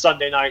Rams on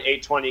Sunday night,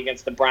 8:20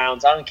 against the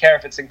Browns. I don't care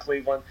if it's in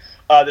Cleveland.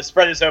 The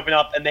spread is open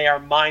up, and they are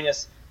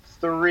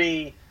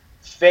 -3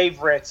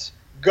 favorites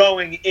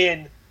going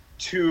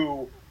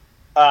into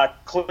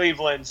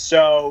Cleveland.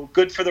 So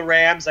good for the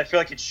Rams. I feel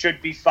like it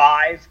should be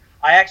 5.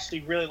 I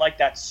actually really like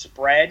that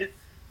spread.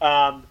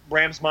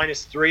 Rams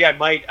 -3. I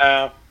might,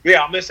 I'm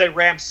going to say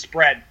Rams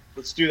spread.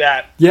 Let's do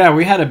that. Yeah,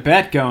 we had a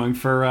bet going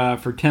for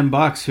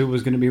 $10 who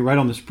was going to be right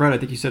on the spread. I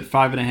think you said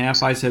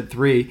 5.5. I said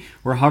 3.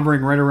 We're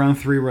hovering right around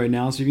 3 right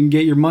now. So you can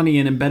get your money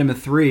in and bet him a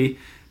 3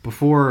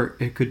 before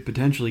it could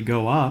potentially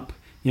go up.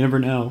 You never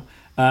know.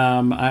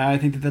 I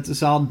think that's a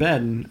solid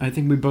bet, and I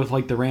think we both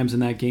like the Rams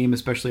in that game,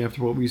 especially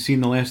after what we've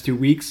seen the last 2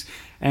 weeks.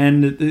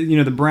 And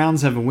the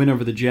Browns have a win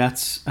over the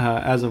Jets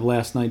as of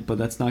last night, but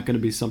that's not going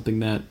to be something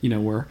that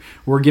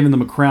we're giving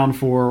them a crown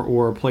for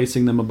or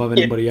placing them above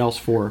anybody else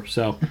for.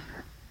 So.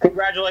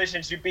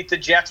 Congratulations, you beat the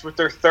Jets with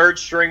their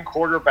 3rd-string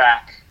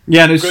quarterback.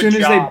 Yeah, and as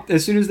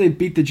soon as they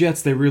beat the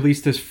Jets, they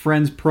released this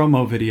Friends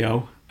promo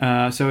video.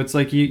 So it's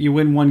like you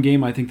win one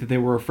game. I think that they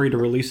were afraid to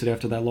release it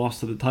after that loss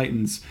to the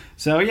Titans.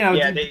 So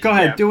go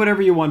ahead, do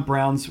whatever you want,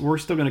 Browns. We're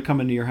still going to come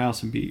into your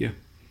house and beat you.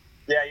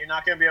 Yeah, you're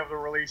not going to be able to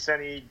release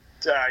any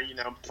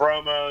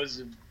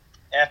promos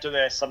after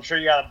this. I'm sure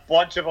you got a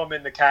bunch of them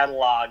in the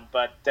catalog,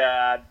 but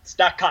it's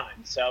not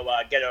coming. So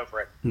get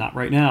over it. Not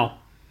right now.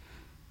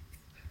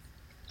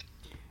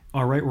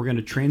 All right, we're going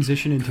to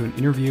transition into an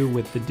interview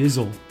with the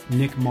Dizzle,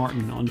 Nick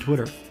Martin, on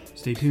Twitter.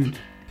 Stay tuned.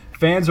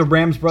 Fans of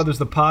Rams Brothers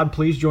the Pod,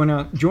 please join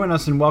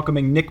us in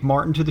welcoming Nick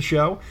Martin to the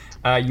show.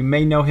 You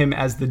may know him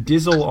as the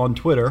Dizzle on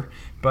Twitter,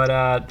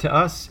 but to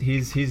us,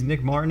 he's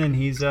Nick Martin, and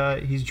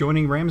he's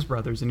joining Rams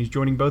Brothers, and he's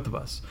joining both of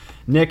us.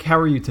 Nick, how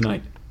are you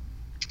tonight?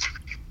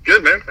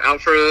 Good, man.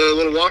 Out for a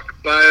little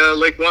walk by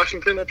Lake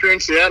Washington up here in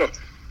Seattle.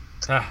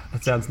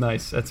 That sounds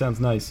nice. It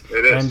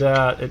is.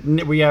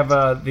 And we have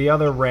the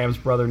other Rams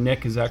brother,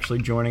 Nick, is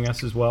actually joining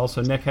us as well.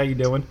 So, Nick, how you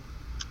doing?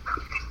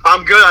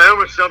 I'm good. I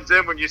almost jumped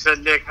in when you said,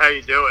 Nick, how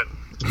you doing?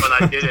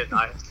 But I didn't.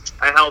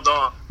 I held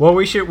off. Well,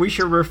 we should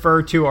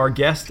refer to our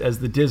guest as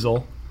the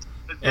Dizzle.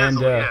 The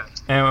Dizzle,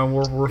 and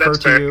we'll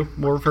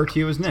refer to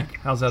you as Nick.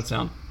 How's that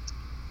sound?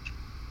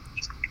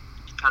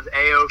 Sounds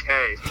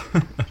A-okay.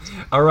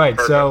 All right.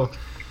 Perfect.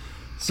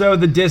 So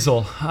the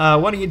Dizzle,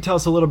 why don't you tell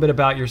us a little bit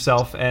about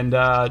yourself? And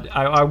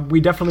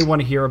we definitely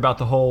want to hear about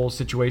the whole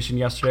situation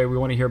yesterday. We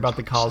want to hear about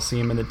the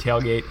Coliseum and the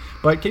tailgate.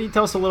 But can you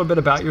tell us a little bit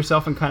about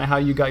yourself and kind of how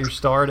you got your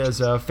start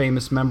as a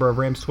famous member of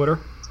Rams Twitter?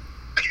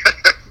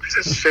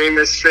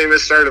 famous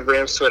start of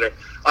Rams Twitter.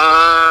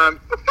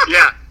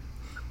 Yeah.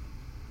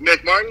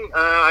 Nick Martin.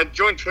 I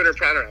joined Twitter,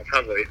 I don't know,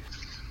 probably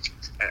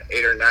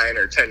 8 or 9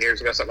 or 10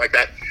 years ago, something like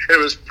that. It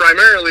was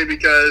primarily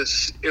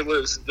because it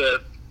was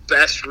the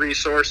best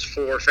resource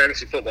for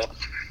fantasy football,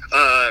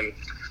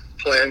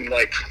 playing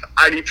like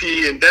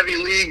IDP and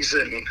Devy leagues,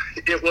 and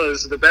it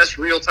was the best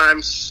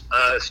real-time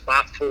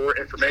spot for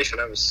information.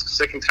 I was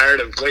sick and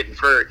tired of waiting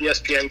for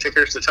ESPN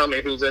tickers to tell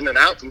me who's in and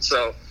out, and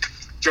so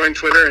joined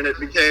Twitter, and it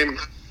became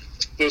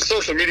the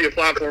social media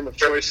platform of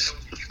choice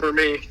for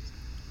me.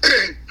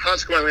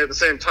 Consequently, at the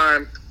same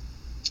time,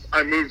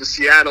 I moved to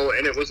Seattle,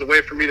 and it was a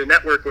way for me to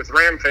network with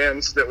Ram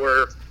fans that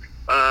were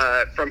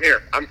from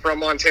here. I'm from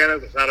Montana.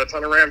 There's not a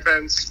ton of Ram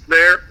fans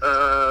there.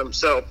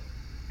 So,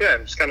 yeah,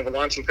 it was kind of a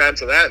launching pad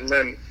to that. And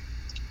then,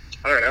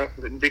 I don't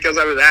know, because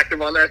I was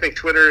active on there, I think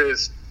Twitter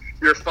is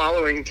your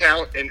following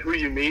count, and who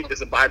you meet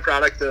is a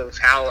byproduct of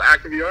how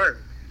active you are.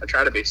 I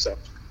try to be, so.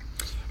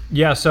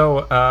 Yeah,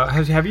 so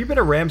have you been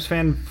a Rams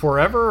fan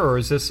forever, or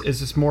is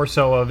this more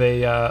so of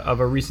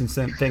a recent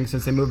thing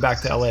since they moved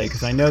back to LA?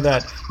 Because I know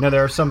that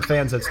there are some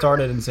fans that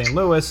started in St.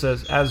 Louis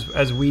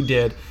as we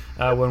did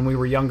when we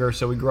were younger,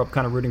 so we grew up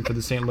kind of rooting for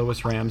the St.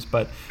 Louis Rams.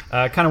 But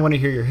I kind of want to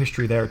hear your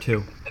history there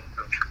too.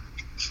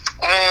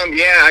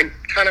 Yeah, I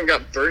kind of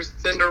got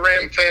birthed into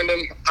Ram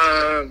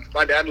fandom.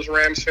 My dad was a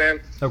Rams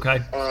fan. Okay.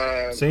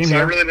 Same so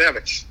here.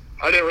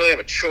 I didn't really have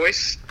a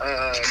choice.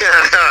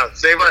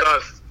 Same with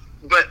us.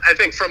 But I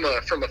think from a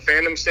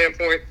fandom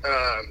standpoint,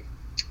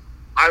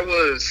 I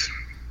was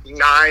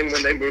 9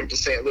 when they moved to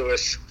St.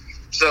 Louis,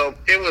 so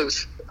it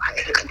was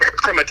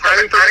from a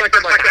timing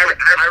perspective. Like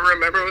I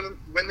remember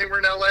when they were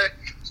in LA,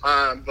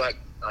 but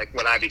like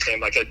when I became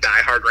like a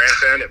diehard Ram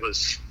fan, it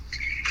was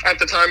at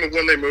the time of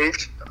when they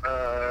moved.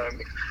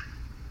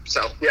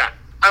 So yeah,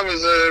 I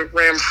was a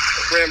Ram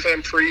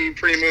fan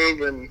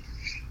pre-move, and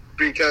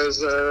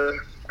because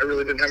I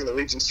really didn't have an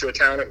allegiance to a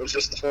town, it was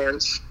just the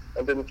Horns.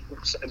 I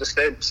just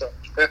stayed, so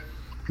yeah.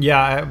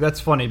 Yeah,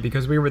 that's funny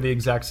because we were the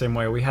exact same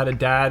way. We had a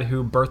dad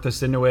who birthed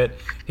us into it.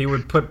 He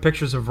would put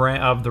pictures of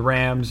the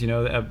Rams. He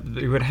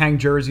would hang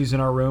jerseys in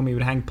our room. He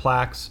would hang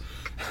plaques.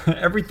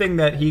 Everything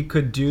that he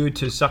could do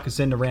to suck us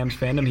into Rams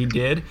fandom, he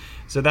did.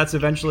 So that's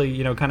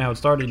eventually, kind of how it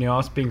started.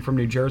 Us being from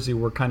New Jersey,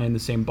 we're kind of in the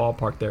same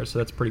ballpark there. So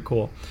that's pretty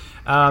cool.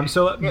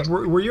 So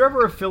were you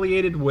ever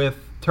affiliated with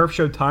Turf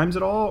Show Times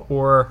at all,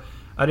 or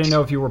I didn't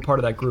know if you were part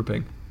of that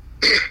grouping?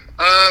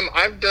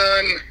 I've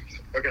done.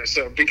 Okay,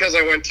 so because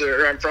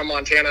I'm from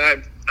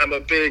Montana, I'm a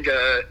big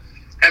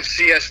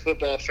FCS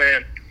football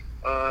fan.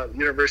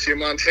 University of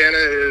Montana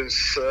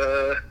is,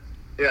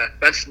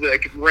 that's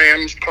the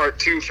Rams part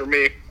 2 for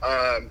me.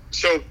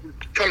 So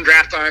come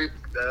draft time,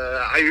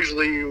 I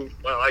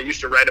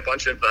used to write a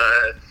bunch of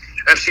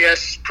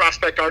FCS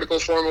prospect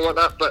articles for them and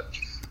whatnot, but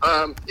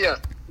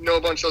know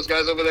a bunch of those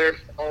guys over there,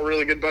 all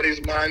really good buddies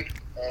of mine.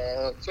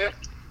 So yeah.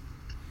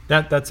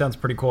 That sounds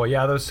pretty cool.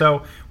 Yeah,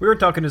 so we were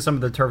talking to some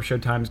of the Turf Show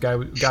Times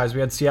guys. We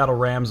had Seattle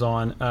Rams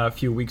on a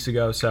few weeks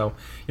ago. So,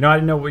 I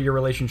didn't know what your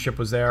relationship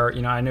was there.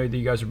 I know that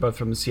you guys are both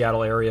from the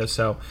Seattle area.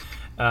 So,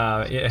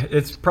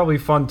 it's probably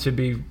fun to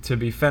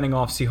be fending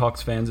off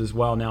Seahawks fans as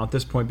well now at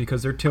this point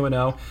because they're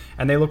 2-0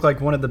 and they look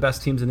like one of the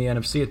best teams in the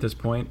NFC at this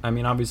point. I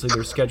mean, obviously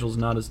their schedule's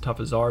not as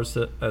tough as ours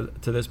to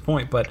this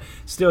point, but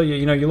still,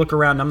 you look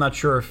around. And I'm not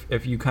sure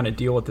if you kind of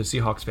deal with the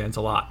Seahawks fans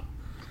a lot.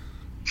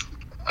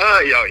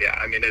 Yeah.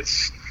 I mean,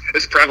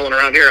 it's prevalent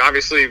around here.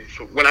 Obviously,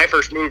 when I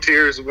first moved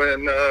here is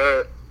when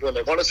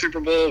they won a Super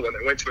Bowl, when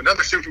they went to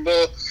another Super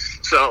Bowl.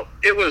 So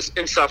it was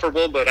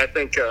insufferable, but I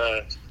think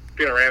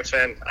being a Rams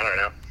fan, I don't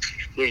know,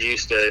 you're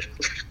used to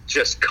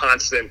just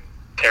constant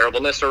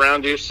terribleness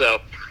around you.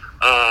 So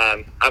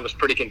I was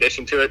pretty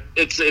conditioned to it.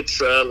 It's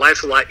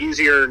life's a lot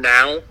easier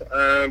now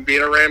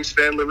being a Rams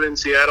fan living in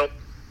Seattle.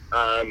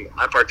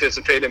 I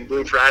participate in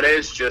Blue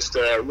Fridays, just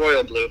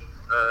royal blue.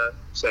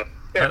 So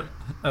yeah.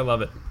 I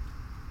love it.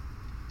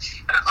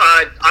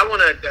 I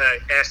want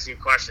to ask you a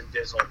question,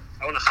 Dizzle.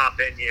 I want to hop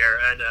in here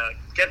and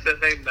get the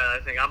thing that I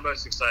think I'm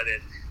most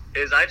excited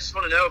is I just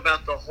want to know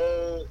about the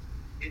whole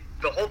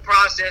the whole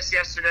process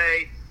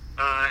yesterday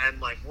and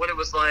like what it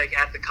was like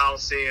at the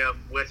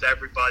Coliseum with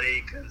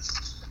everybody,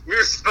 because we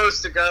were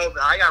supposed to go,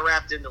 but I got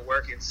wrapped into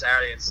working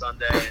Saturday and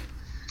Sunday, and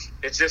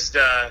it just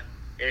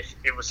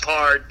it was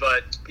hard.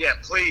 But yeah,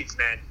 please,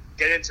 man,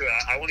 get into it.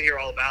 I want to hear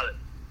all about it.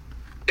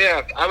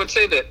 Yeah, I would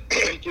say that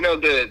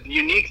the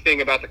unique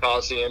thing about the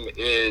Coliseum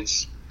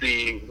is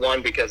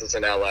because it's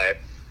in LA.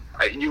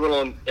 You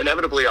will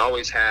inevitably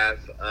always have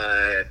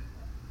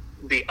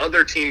the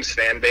other team's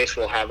fan base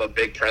will have a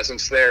big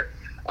presence there,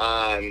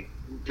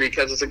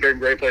 because it's a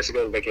great place to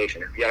go to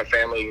vacation. If you got a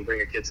family, you can bring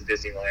your kids to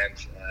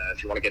Disneyland.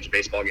 If you want to catch a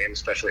baseball game,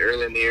 especially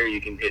early in the year,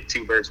 you can hit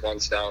two birds, one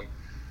stone.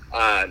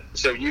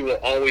 So you will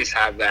always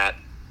have that.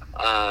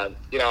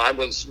 I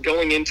was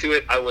going into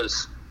it, I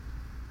was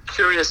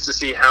curious to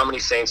see how many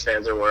Saints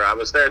fans there were. I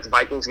was there at the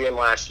Vikings game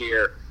last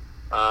year,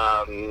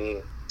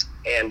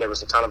 and there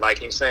was a ton of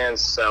Vikings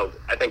fans, so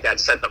I think that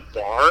set the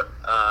bar.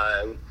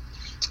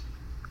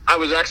 I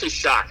was actually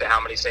shocked at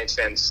how many Saints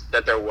fans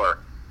that there were.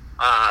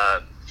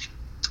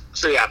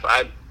 So yeah,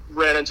 I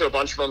ran into a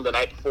bunch of them the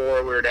night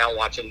before. We were down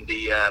watching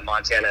the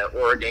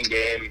Montana-Oregon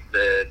game,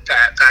 the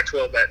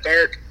Pac-12 at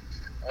dark.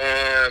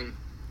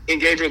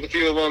 Engaged with a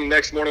few of them.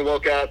 Next morning,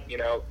 woke up,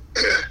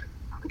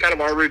 kind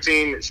of our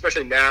routine,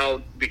 especially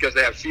now because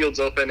they have fields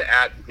open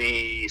at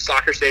the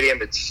soccer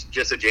stadium. It's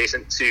just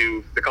adjacent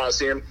to the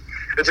Coliseum.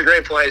 It's a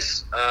great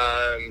place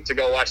to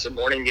go watch the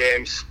morning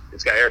games.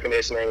 It's got air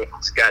conditioning.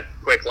 It's got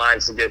quick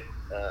lines to get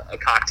a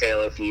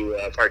cocktail if you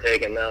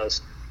partake in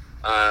those.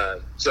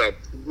 So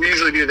we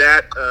usually do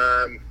that.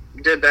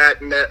 Did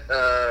that, met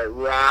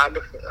Rob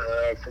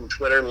from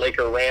Twitter,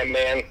 Laker Ram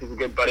Man. He's a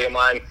good buddy of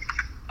mine.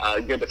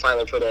 Good to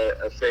finally put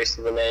a face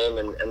to the name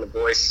and the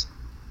voice.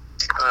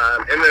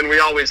 And then we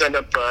always end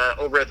up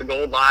over at the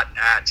Gold Lot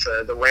at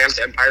the Rams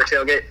Empire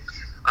Tailgate.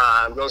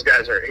 Those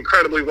guys are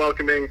incredibly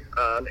welcoming.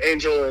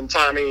 Angel and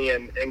Tommy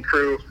and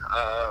crew,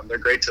 they're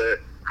great to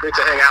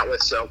hang out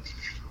with. So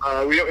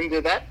we went and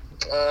did that.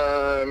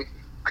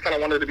 I kind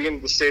of wanted to be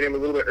in the stadium a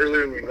little bit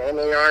earlier than we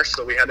normally are,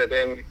 so we had it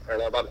in,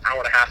 about an hour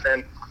and a half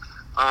in.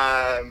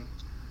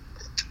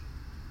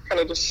 Kind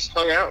of just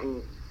hung out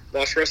and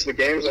watched the rest of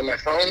the games on my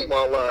phone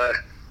while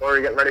we were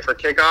getting ready for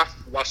kickoff.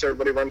 Watched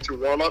everybody run through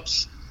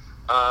warm-ups.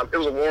 It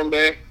was a warm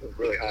day. It was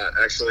really hot,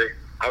 actually.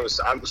 I was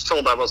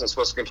told I wasn't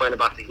supposed to complain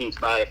about the heat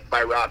by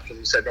Rob, because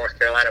he said North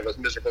Carolina was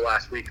miserable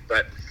last week,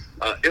 but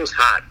it was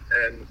hot,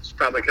 and it's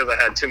probably because I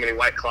had too many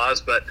White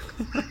Claws, but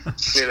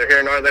neither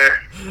here nor there.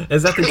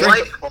 Is that the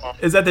drink?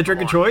 Is that the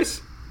drink of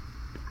choice?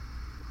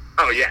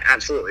 Oh yeah,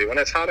 absolutely. When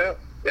it's hot out,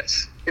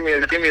 yes. Give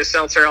me a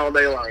seltzer all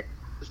day long.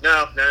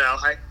 No.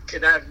 I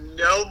can have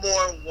no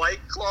more White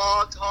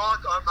Claw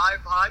talk on my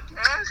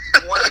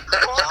podcast. White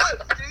Claw,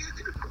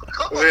 dude.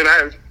 Come on. Dude,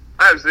 I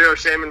have zero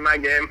shame in my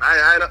game.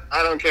 I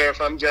don't care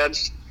if I'm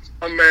judged.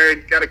 I'm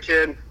married, got a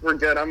kid. We're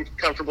good. I'm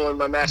comfortable in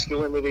my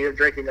masculinity of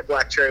drinking a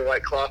black cherry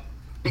White Claw.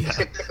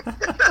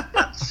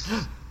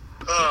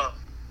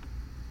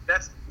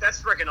 That's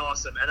freaking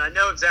awesome, and I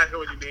know exactly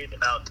what you mean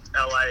about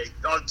LA.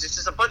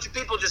 Just a bunch of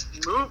people just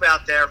move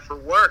out there for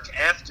work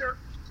after,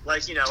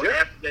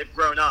 after they've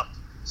grown up.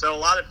 So a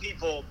lot of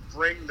people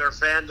bring their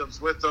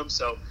fandoms with them.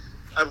 So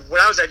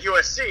when I was at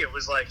USC, it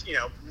was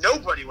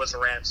nobody was a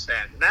Rams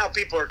fan. Now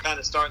people are kind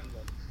of starting to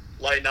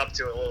lighten up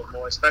to it a little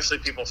more, especially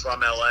people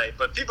from LA.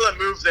 But people that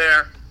move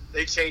there,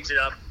 they change it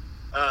up.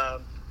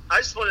 I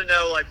just want to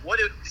know,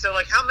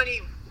 how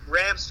many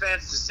Rams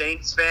fans to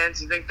Saints fans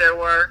do you think there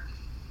were?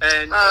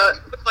 And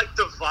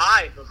the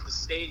vibe of the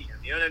stadium,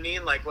 you know what I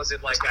mean? Was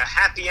it a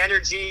happy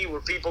energy? Were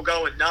people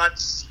going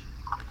nuts?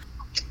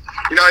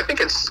 I think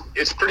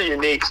it's pretty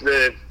unique.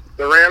 The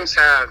Rams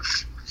have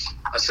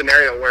a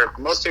scenario where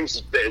most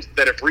teams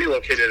that have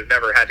relocated have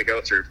never had to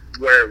go through,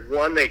 where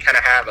one, they kind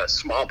of have a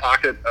small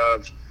pocket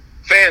of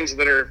fans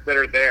that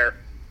are there,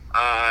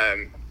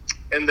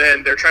 and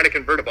then they're trying to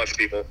convert a bunch of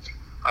people.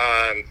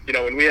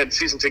 When we had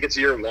season tickets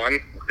year one,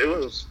 it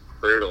was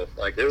brutal.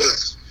 It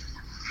was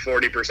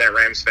 40%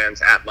 Rams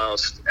fans at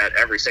most at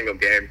every single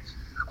game.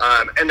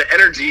 And the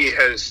energy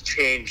has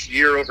changed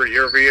year over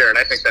year over year. And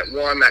I think that,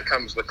 one, that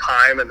comes with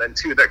time, and then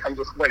two, that comes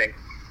with winning.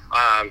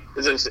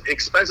 As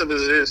expensive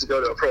as it is to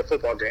go to a pro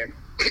football game,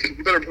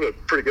 you better put a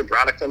pretty good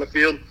product on the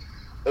field,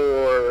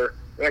 or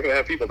you're not going to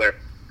have people there.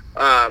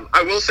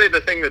 I will say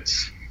the thing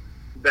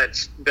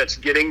that's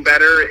getting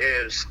better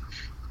is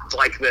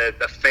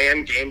the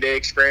fan game day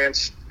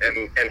experience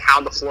and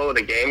how the flow of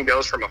the game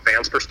goes from a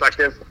fan's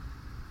perspective.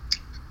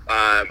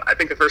 I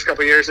think the first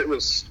couple of years it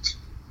was,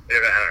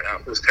 I don't know,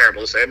 it was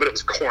terrible to say, but it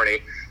was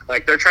corny.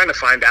 They're trying to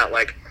find out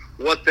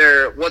what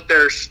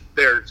their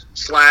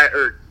slat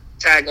or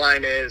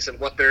tagline is, and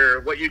what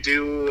you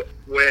do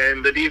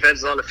when the defense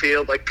is on the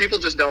field. People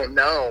just don't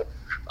know.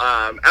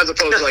 As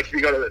opposed to if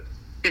you go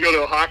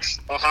to a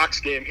Hawks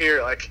game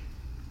here,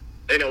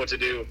 they know what to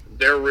do.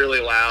 They're really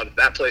loud.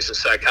 That place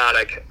is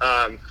psychotic.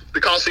 The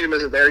Coliseum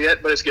isn't there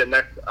yet, but it's getting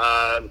there.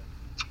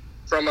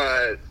 From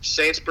a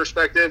Saints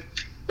perspective,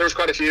 there was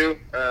quite a few.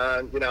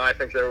 I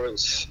think there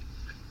was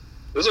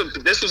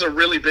This was a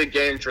really big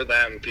game for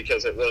them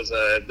because this was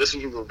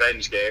a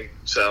revenge game.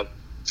 So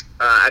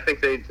I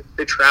think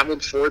they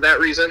traveled for that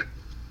reason.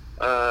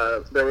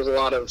 There was a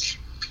lot of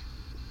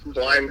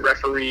blind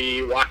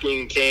referee,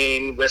 walking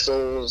cane,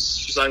 whistles,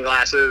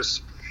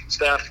 sunglasses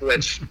stuff,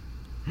 which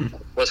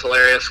was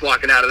hilarious.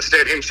 Walking out of the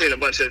stadium, seeing a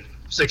bunch of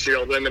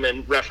 6-year-old women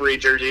in referee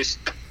jerseys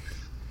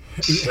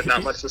with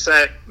not much to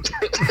say.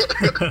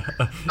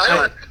 I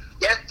don't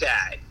get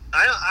that.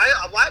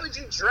 Why would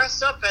you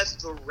dress up as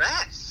the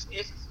ref?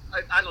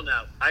 I don't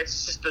know.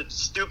 It's just the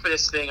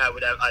stupidest thing I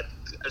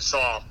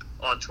saw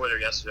on Twitter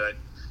yesterday.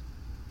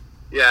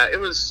 Yeah, it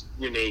was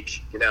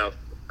unique. You know,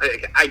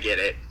 I get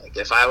it. Like,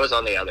 if I was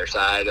on the other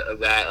side of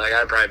that, like,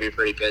 I'd probably be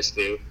pretty pissed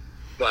too.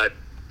 But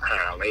I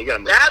don't know, man. You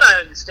gotta that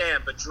I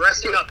understand, but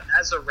dressing up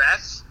as a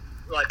ref,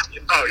 like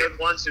the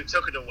ones who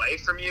took it away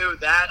from you,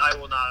 that I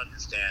will not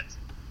understand.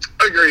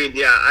 Agreed.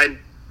 Yeah, I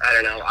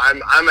don't know.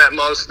 I'm at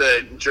most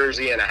a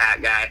jersey and a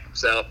hat guy,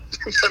 so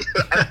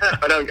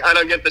I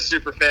don't get the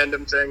super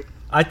fandom thing.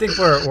 I think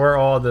we're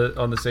all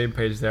on the same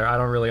page there. I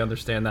don't really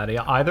understand that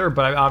either,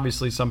 but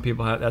obviously some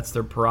people that's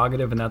their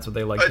prerogative and that's what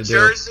they like to do. A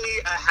jersey,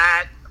 a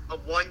hat,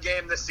 one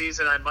game this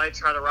season. I might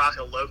try to rock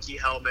a Loki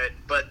helmet,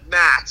 but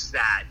max.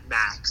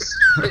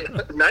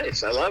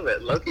 Nice, I love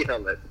it. Loki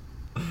helmet.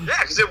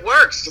 Yeah, because it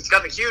works. It's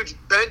got the huge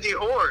bendy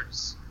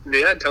horns.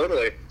 Yeah,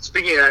 totally.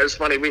 Speaking of that, it was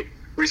funny.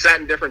 We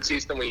sat in different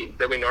seats than we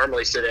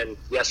normally sit in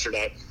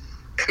yesterday.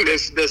 And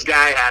this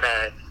guy had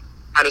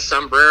a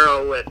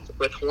sombrero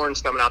with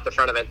horns coming out the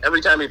front of it.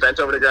 Every time he bent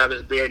over to grab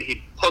his beard,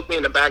 he'd poke me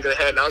in the back of the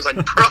head, and I was like,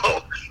 "Bro,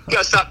 you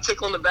gotta stop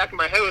tickling the back of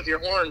my head with your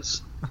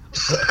horns."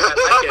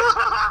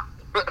 I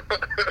like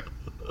it.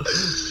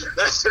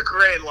 That's a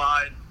great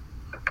line.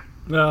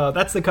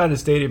 That's the kind of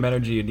stadium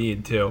energy you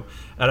need too,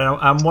 and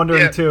I'm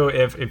wondering too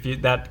if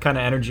that kind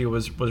of energy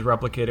was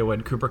replicated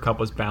when Cooper Kupp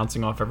was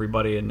bouncing off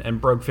everybody and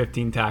broke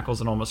 15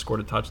 tackles and almost scored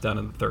a touchdown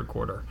in the third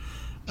quarter.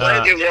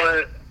 I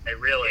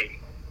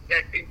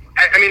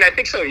mean, I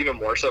think so, even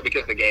more so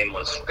because the game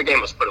was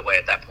put away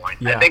at that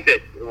point. Yeah. I think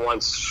that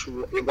once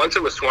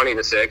it was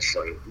 20-6,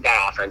 and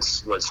that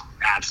offense was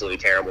absolutely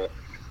terrible.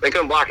 They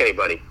couldn't block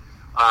anybody.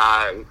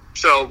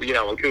 So you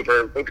know, when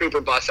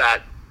Cooper busts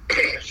that,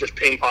 it's just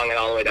ping ponging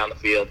all the way down the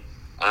field.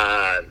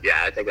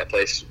 Yeah, I think that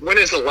place, when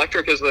as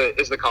electric as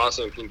the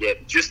Coliseum can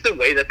get, just the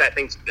way that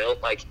thing's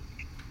built, like,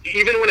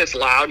 even when it's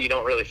loud, you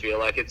don't really feel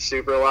like it's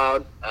super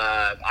loud.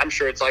 I'm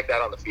sure it's like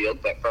that on the field,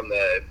 but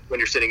when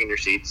you're sitting in your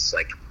seats,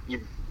 like,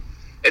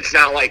 it's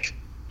not like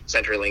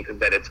CenturyLink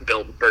that it's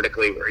built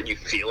vertically where you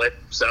feel it.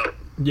 So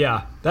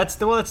yeah, that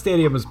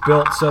stadium was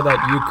built so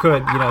that you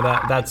could, you know,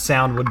 that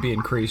sound would be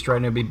increased, right?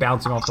 And it'd be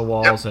bouncing off the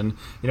walls, and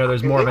you know,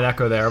 there's more of an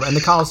echo there. And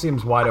the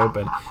Coliseum's wide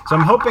open, so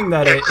I'm hoping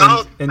that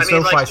in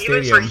SoFi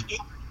Stadium.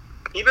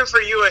 Even for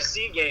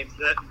USC games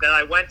that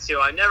I went to,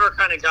 I never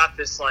kind of got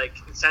this like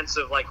sense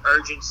of like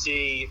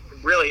urgency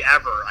really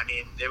ever. I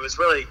mean, it's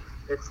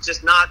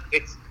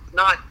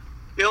not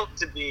built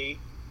to be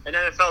an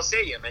NFL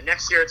stadium, and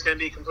next year it's going to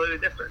be completely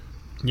different.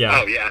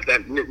 Yeah. Oh yeah,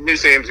 that new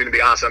stadium's going to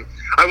be awesome.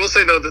 I will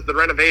say though that the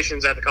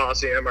renovations at the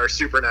Coliseum are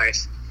super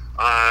nice.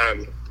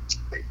 A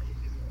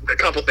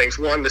couple things.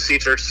 One, the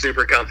seats are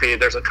super comfy.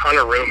 There's a ton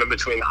of room in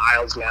between the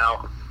aisles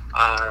now.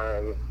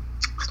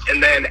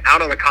 And then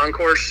out on the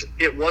concourse,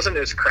 it wasn't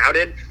as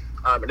crowded,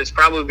 but it's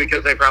probably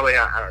because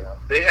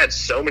they had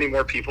so many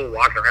more people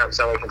walking around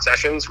selling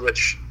concessions,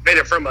 which made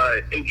it, from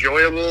a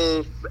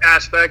enjoyable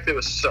aspect, it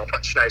was so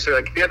much nicer.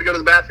 Like, if you had to go to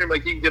the bathroom,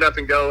 like, you can get up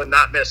and go and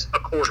not miss a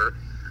quarter.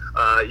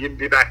 You'd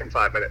be back in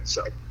 5 minutes.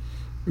 So.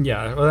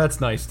 Yeah, well,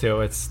 that's nice too.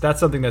 That's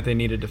something that they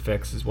needed to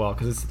fix as well,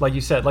 because it's like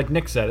you said, like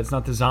Nick said, it's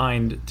not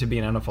designed to be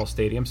an NFL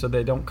stadium, so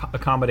they don't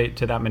accommodate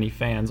to that many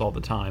fans all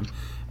the time.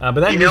 But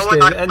that new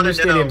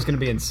stadium is going to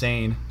be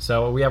insane,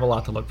 so we have a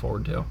lot to look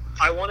forward to.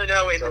 I want to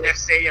know in the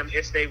next stadium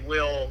if they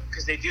will,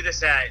 because they do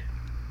this at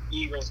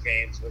Eagles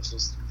games, which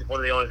is one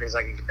of the only things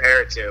I can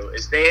compare it to,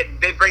 is they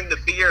bring the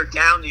beer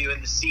down to you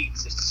in the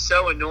seats. It's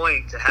so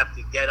annoying to have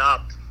to get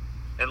up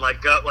and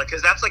like go, like,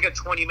 because that's like a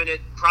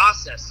 20-minute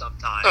process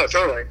sometimes. Oh,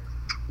 totally.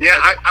 Yeah,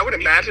 I would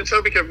imagine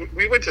so, because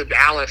we went to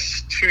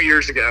Dallas 2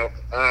 years ago.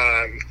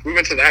 We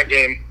went to that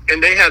game,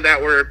 and they had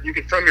that where you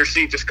could, from your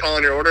seat, just call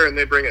in your order, and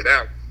they bring it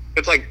down.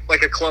 It's like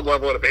a club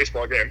level at a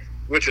baseball game,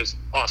 which is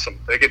awesome.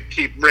 They could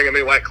keep bringing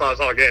me White Claws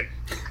all game.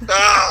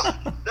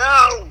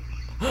 No!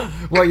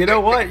 Well, you know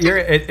what?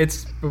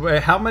 It's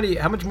how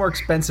much more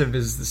expensive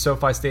is the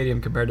SoFi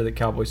Stadium compared to the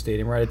Cowboys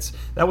Stadium, right?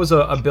 That was a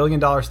 $1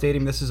 billion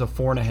stadium. This is a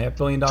 $4.5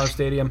 billion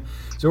stadium.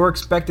 So we're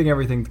expecting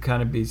everything to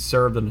kind of be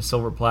served on a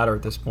silver platter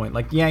at this point,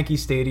 like Yankee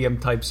Stadium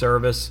type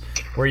service,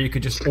 where you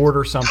could just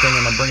order something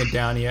and they'll bring it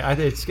down to you.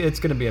 It's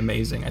going to be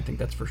amazing. I think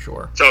that's for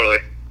sure. Totally.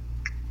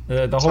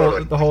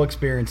 The whole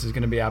experience is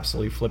going to be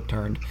absolutely flip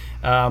turned.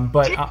 But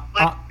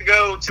let's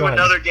go to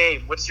another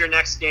game. What's your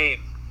next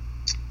game?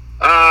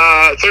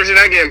 Thursday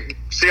night game,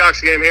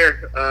 Seahawks game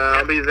here.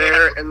 I'll be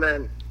there, and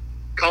then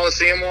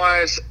Coliseum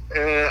wise,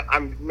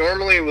 I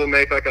normally will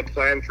make like a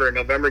plan for a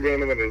November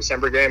game and then a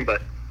December game,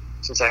 but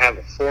since I have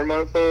a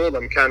 4-month-old,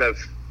 I'm kind of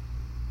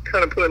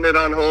kind of putting it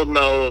on hold, and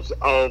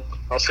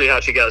I'll see how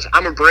she goes.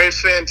 I'm a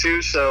Braves fan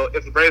too, so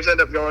if the Braves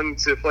end up going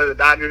to play the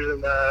Dodgers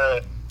in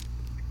the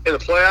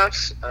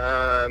playoffs,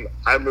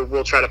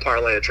 we'll try to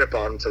parlay a trip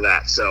on to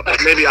that. So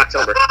maybe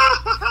October.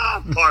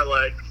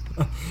 Parlay.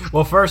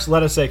 Well, first,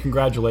 let us say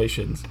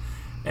congratulations,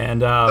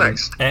 and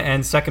thanks.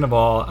 And second of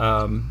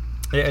all,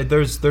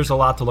 there's a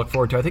lot to look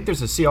forward to. I think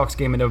there's a Seahawks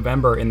game in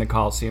November in the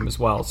Coliseum as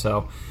well.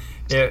 So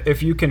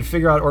if you can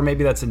figure out, or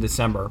maybe that's in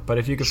December, but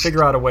if you can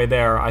figure out a way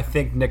there, I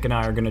think Nick and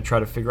I are going to try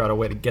to figure out a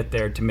way to get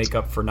there to make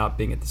up for not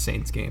being at the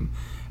Saints game.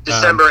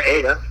 December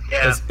 8th.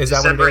 Yeah. Is that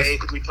December what it is?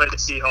 8th, we play the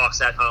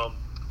Seahawks at home.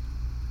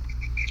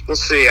 We'll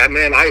see. I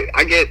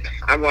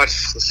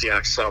watch the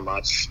Seahawks so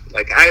much.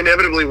 Like, I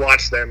inevitably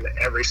watch them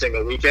every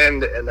single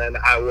weekend, and then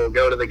I will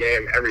go to the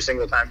game every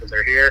single time that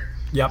they're here.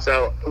 Yep.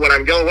 So when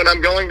I'm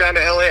going down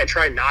to LA, I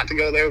try not to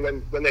go there.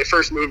 When they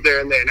first moved there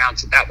and they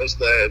announced that was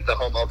the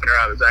home opener,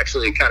 I was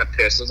actually kind of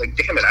pissed. I was like,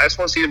 damn it, I just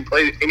want to see them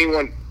play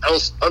anyone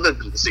else other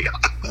than the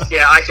Seahawks.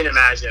 Yeah, I can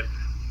imagine.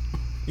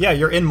 Yeah,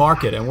 you're in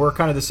market, and we're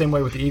kind of the same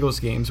way with the Eagles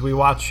games. We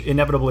watch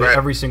inevitably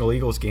every single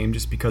Eagles game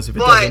just because of it.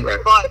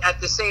 But at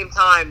the same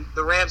time,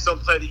 the Rams don't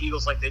play the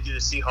Eagles like they do the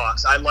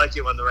Seahawks. I like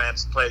it when the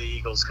Rams play the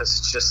Eagles because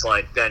it's just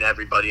like then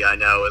everybody I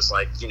know is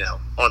like,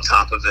 on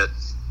top of it.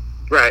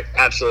 Right,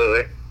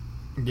 absolutely.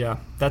 Yeah,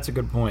 that's a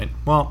good point.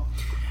 Well,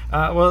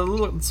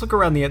 let's look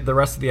around the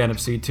rest of the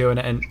NFC too.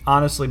 And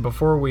honestly,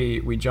 before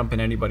we jump in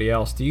anybody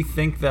else, do you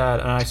think that?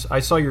 And I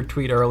saw your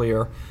tweet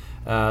earlier,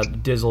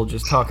 Dizzle,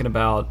 just talking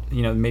about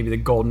maybe the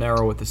golden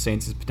era with the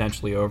Saints is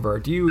potentially over.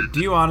 Do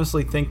you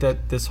honestly think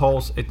that this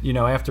whole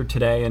after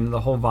today and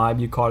the whole vibe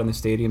you caught in the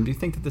stadium, do you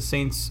think that the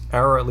Saints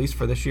era, at least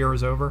for this year,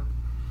 is over?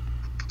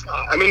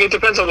 I mean, it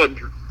depends on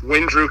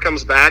when Drew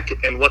comes back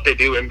and what they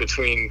do in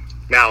between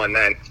now and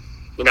then.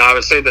 I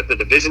would say that the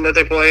division that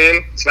they play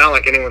in, it's not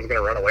like anyone's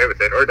going to run away with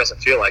it, or it doesn't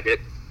feel like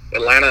it.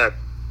 Atlanta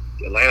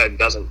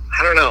doesn't.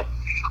 I don't know.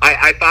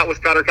 I thought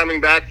with Cutter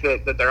coming back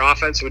that their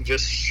offense would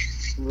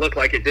just look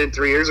like it did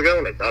 3 years ago,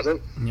 and it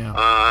doesn't.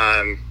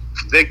 Yeah.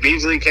 Vic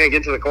Beasley can't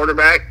get to the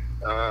quarterback.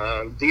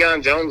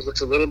 Deion Jones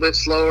looks a little bit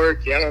slower.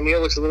 Keanu Neal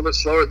looks a little bit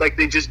slower. Like,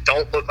 they just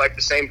don't look like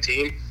the same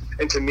team.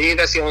 And to me,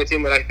 that's the only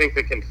team that I think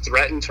that can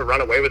threaten to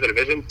run away with the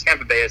division.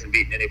 Tampa Bay hasn't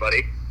beaten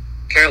anybody.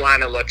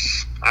 Carolina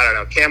looks, I don't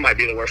know, Cam might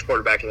be the worst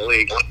quarterback in the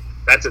league.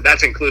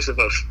 That's inclusive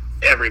of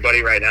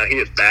everybody right now. He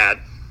is bad.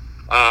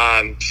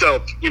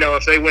 So,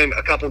 if they win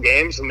a couple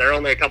games and they're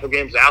only a couple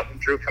games out when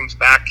Drew comes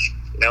back,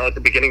 at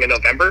the beginning of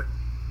November,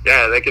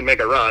 yeah, they can make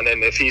a run.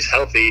 And if he's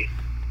healthy,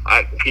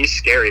 he's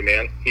scary,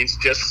 man. He's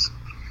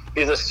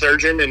a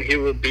surgeon and he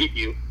will beat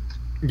you.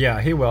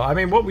 Yeah, he will. I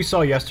mean, what we saw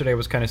yesterday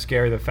was kind of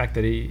scary, the fact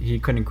that he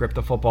couldn't grip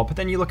the football. But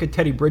then you look at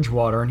Teddy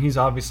Bridgewater, and he's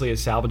obviously a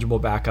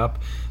salvageable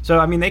backup. So,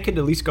 I mean, they could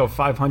at least go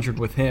 500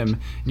 with him.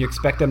 You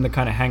expect them to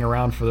kind of hang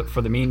around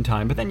for the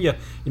meantime. But then, you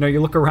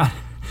look around,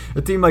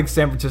 a team like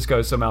San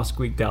Francisco somehow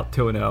squeaked out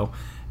 2-0.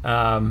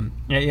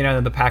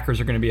 The Packers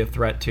are going to be a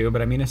threat too.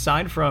 But, I mean,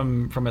 aside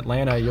from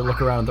Atlanta, you look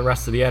around at the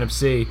rest of the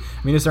NFC.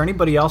 I mean, is there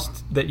anybody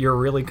else that you're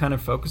really kind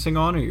of focusing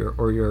on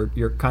or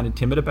you're kind of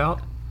timid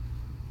about?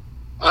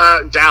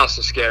 Dallas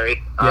is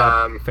scary.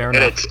 Yeah, fair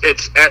enough. And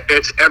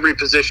it's every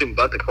position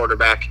but the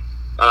quarterback.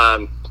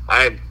 I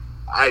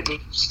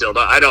still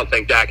don't. I don't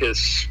think Dak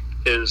is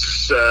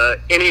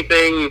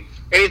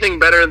anything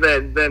better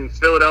than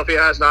Philadelphia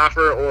has to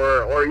offer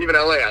or even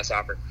LA has to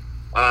offer.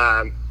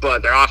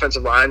 But their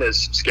offensive line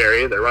is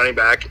scary. Their running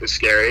back is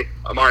scary.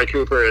 Amari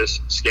Cooper is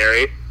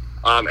scary.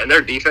 And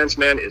their defense,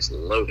 man, is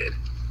loaded.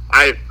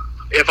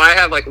 If I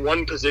have like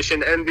one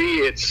position envy,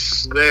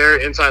 it's their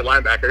inside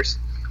linebackers.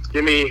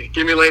 Give me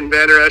Leighton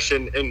Vander Esch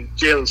and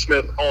Jalen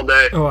Smith all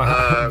day.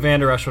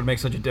 Vander Esch would make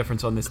such a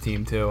difference on this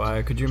team too.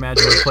 Could you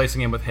imagine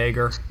replacing him with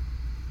Hager?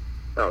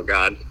 Oh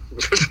God,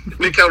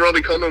 Nickel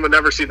Roby-Coleman would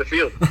never see the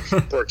field.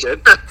 Poor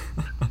kid.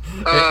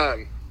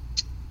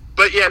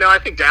 But yeah, no, I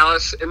think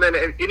Dallas, and then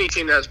any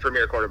team that has a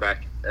premier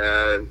quarterback.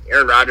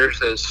 Aaron Rodgers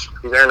he's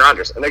Aaron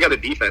Rodgers, and they got a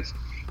defense.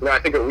 I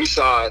think what we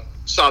saw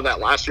that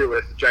last year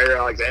with Jair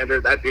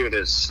Alexander. That dude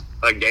is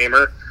a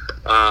gamer,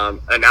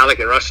 and now they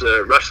can rush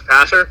the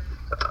passer.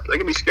 They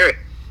can be scary.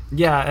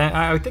 Yeah, and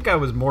I think I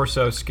was more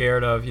so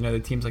scared of the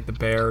teams like the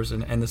Bears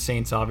and the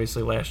Saints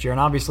obviously last year, and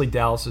obviously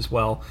Dallas as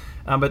well.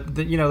 But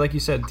like you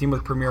said, a team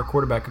with premier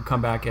quarterback could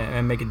come back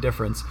and make a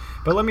difference.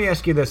 But let me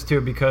ask you this too,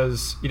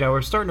 because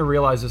we're starting to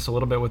realize this a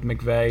little bit with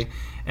McVay,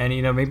 and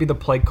maybe the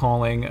play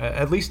calling,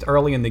 at least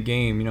early in the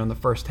game, in the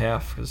first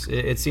half, because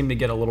it seemed to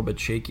get a little bit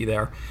shaky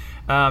there.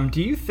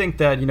 Do you think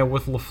that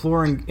with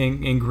LaFleur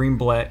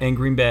in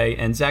Green Bay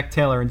and Zach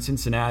Taylor in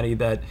Cincinnati,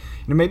 that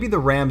maybe the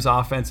Rams'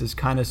 offense is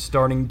kind of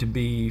starting to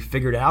be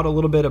figured out a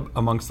little bit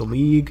amongst the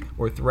league,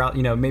 or throughout?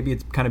 Maybe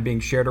it's kind of being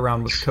shared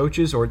around with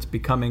coaches, or it's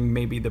becoming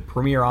maybe the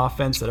premier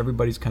offense that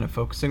everybody's kind of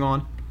focusing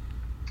on?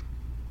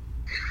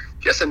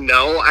 Yes and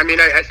no. I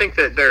mean, I think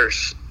that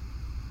there's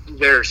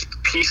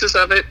pieces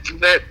of it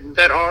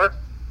that are,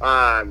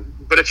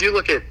 but if you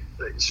look at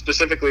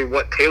specifically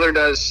what Taylor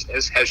has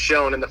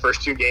shown in the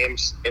first two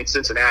games in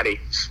Cincinnati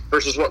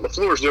versus what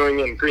LaFleur's doing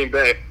in Green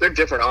Bay, they're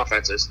different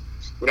offenses.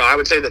 I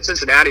would say that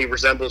Cincinnati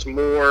resembles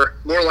more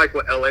like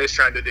what LA is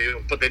trying to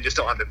do, but they just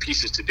don't have the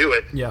pieces to do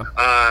it. Yeah.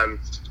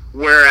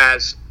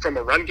 Whereas from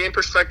a run game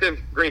perspective,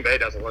 Green Bay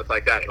doesn't look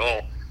like that at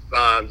all.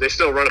 They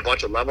still run a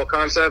bunch of level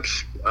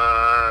concepts,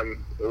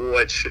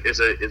 which is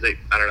a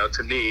I don't know,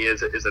 to me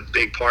is a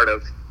big part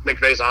of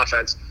McVay's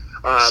offense.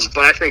 But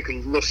I think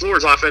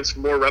LaFleur's offense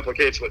more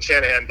replicates what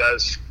Shanahan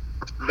does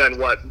than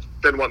what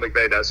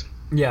McVay does.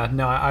 Yeah,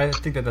 no, I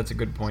think that's a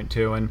good point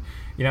too. And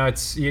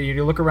it's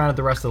you look around at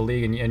the rest of the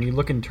league and you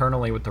look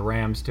internally with the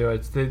Rams too.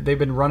 They've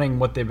been running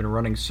what they've been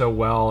running so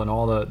well, and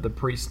all the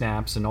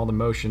pre-snaps and all the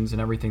motions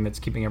and everything that's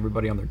keeping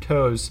everybody on their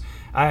toes.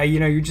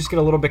 You just get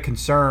a little bit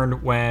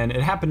concerned when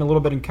it happened a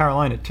little bit in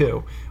Carolina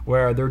too,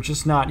 where they're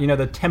just not,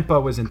 the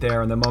tempo isn't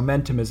there and the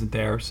momentum isn't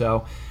there.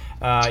 So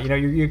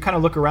you kind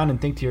of look around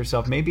and think to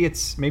yourself, maybe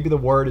the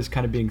word is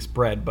kind of being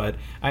spread, but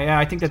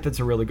I think that's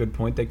a really good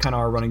point. They kind of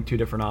are running two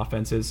different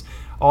offenses.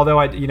 Although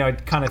I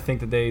kind of think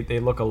that they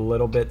look a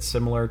little bit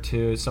similar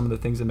to some of the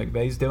things that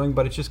McVay's doing,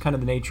 but it's just kind of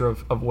the nature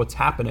of what's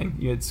happening.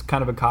 It's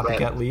kind of a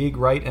copycat league,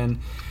 right? And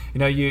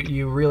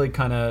you really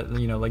kind of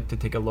like to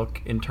take a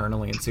look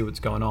internally and see what's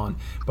going on.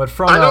 But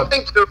I don't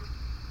think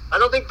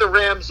the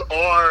Rams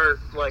are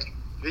like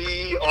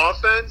the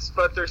offense,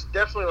 but there's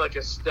definitely like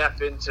a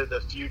step into the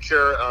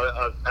future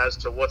as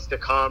to what's to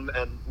come,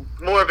 and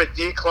more of a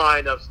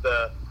decline of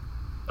the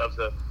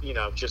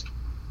just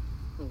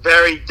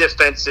very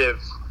defensive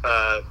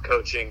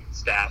coaching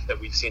staff that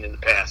we've seen in the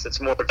past.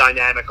 It's more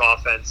dynamic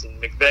offense,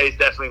 and McVay's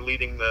definitely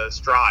leading the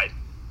stride.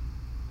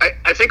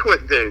 I think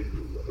what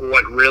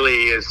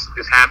really is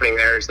happening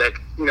there is that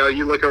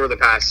you look over the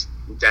past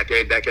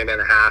decade and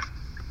a half,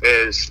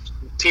 is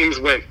teams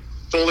went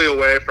fully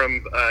away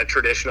from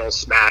traditional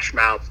smash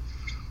mouth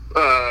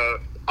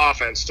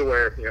offense to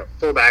where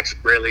fullbacks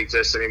rarely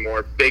exist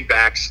anymore. Big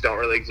backs don't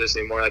really exist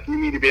anymore. Like, you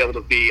need to be able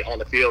to be on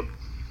the field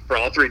for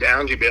all three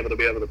downs. You be able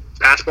to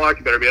pass block.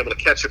 You better be able to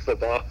catch a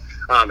football.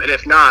 And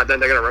if not, then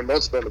they're going to run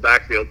multiple in the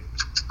backfield.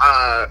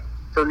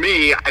 For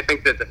me, I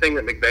think that the thing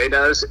that McVay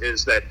does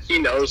is that he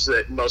knows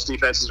that most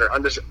defenses are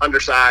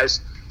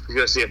undersized. He's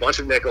going to see a bunch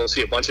of nickels,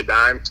 see a bunch of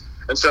dimes,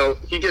 and so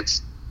he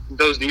gets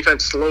those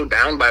defenses slowed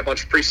down by a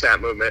bunch of pre-snap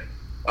movement.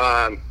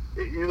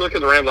 You look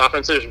at the Rams'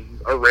 offense, there's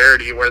a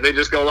rarity where they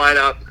just go line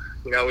up.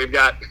 We've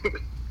got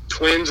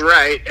twins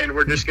right, and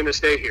we're just going to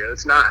stay here.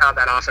 That's not how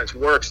that offense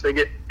works. They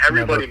get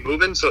everybody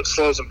moving, so it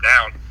slows them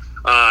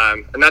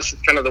down. And that's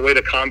kind of the way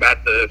to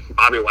combat the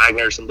Bobby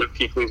Wagners and Luke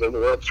Kuechly's of the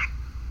world.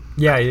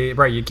 Yeah,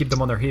 right. You keep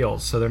them on their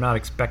heels, so they're not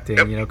expecting,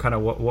 kind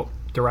of what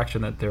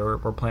direction that we're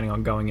planning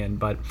on going in.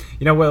 But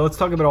let's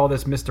talk about all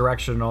this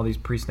misdirection and all these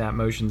pre-snap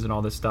motions and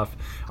all this stuff.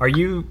 Are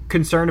you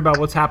concerned about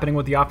what's happening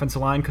with the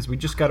offensive line? Because we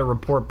just got a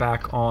report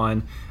back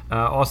on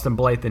Austin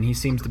Blythe, and he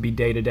seems to be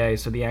day-to-day,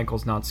 so the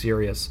ankle's not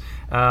serious.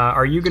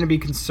 Are you going to be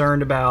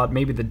concerned about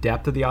maybe the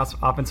depth of the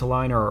offensive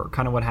line, or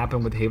kind of what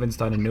happened with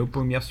Havenstein and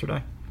Noteboom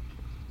yesterday?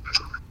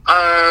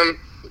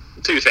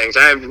 Two things.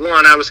 I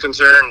was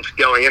concerned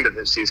going into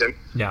this season.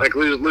 Yeah. Like,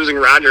 losing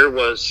Roger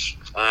was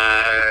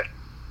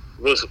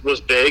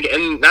big,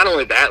 and not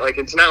only that, like,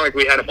 it's not like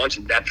we had a bunch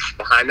of depth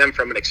behind them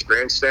from an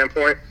experience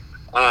standpoint.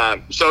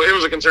 So it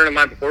was a concern of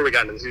mine before we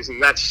got into the season.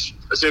 That's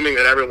assuming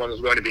that everyone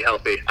was going to be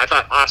healthy. I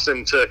thought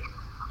Austin took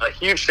a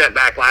huge step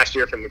back last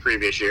year from the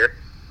previous year.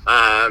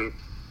 And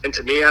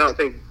to me, I don't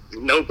think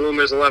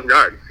Noteboom is a left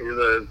guard. He's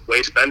a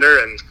waist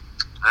bender, and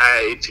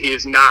he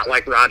is not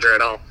like Roger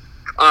at all.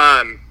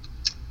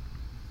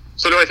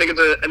 So do I think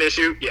it's an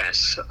issue?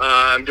 Yes.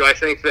 Do I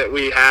think that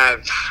we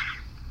have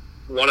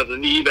one of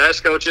the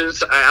best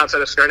coaches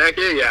outside of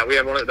Skarnecki? Yeah, we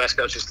have one of the best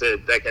coaches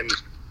that can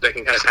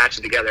kind of patch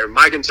it together.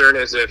 My concern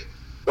is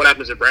what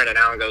happens if Brandon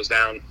Allen goes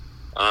down.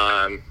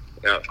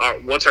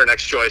 What's our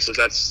next choice? Is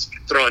that's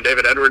throwing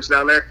David Edwards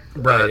down there?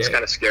 Right. It's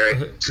kind of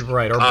scary.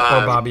 Right, or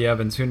Bobby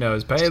Evans. Who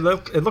knows? But it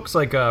looks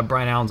like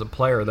Brian Allen's a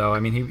player, though.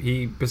 I mean,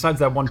 he besides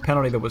that one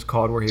penalty that was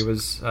called where he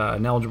was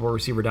an eligible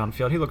receiver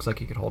downfield, he looks like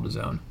he could hold his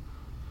own.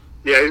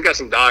 Yeah, he's got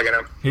some dog in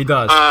him. He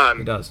does.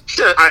 He does.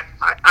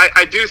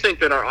 I do think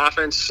that our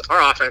offense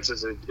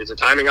is a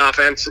timing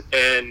offense,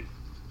 and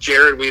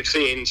Jared, we've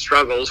seen,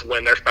 struggles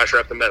when there's pressure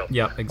up the middle.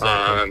 Yeah,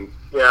 exactly.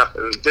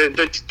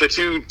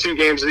 The two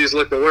games of these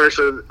look the worst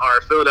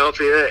are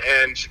Philadelphia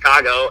and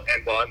Chicago,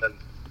 and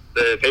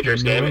the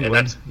Patriots game. And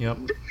that's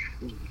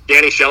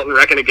Danny Shelton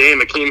wrecking a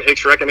game, Akeem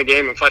Hicks wrecking a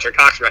game, and Fletcher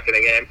Cox wrecking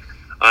a game.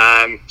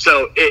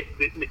 So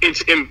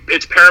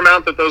it's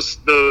paramount that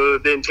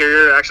the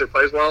interior actually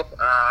plays well,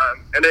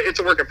 and it's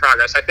a work in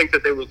progress. I think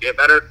that they will get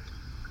better.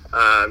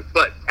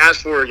 But as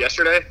for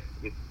yesterday,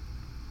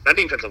 that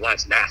defensive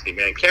line's nasty,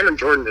 man. Cameron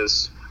Jordan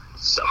is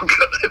so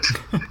good.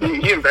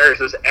 He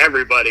embarrasses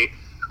everybody.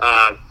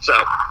 I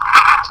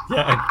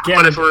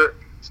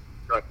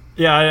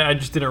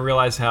just didn't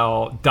realize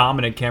how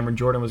dominant Cameron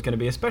Jordan was going to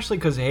be, especially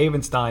because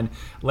Havenstein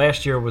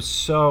last year was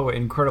so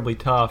incredibly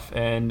tough.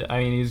 And, I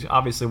mean, he's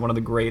obviously one of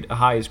the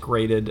highest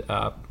graded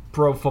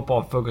Pro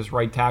Football Focus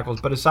right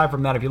tackles. But aside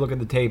from that, if you look at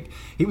the tape,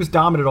 he was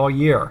dominant all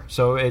year.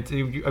 So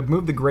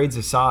move the grades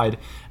aside.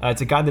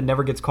 It's a guy that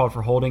never gets called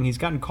for holding. He's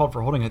gotten called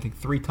for holding, I think,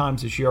 3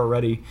 times this year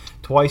already,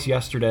 twice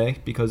yesterday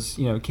because,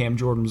 Cam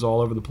Jordan was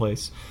all over the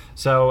place.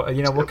 So,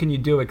 what can you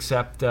do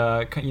except,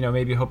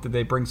 maybe hope that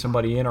they bring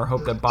somebody in or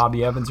hope that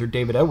Bobby Evans or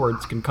David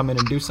Edwards can come in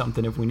and do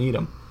something if we need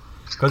them.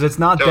 Because it's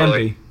not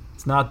Demby.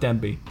 It's not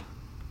Demby.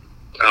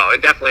 Oh,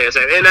 it definitely is.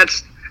 And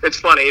it's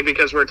funny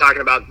because we're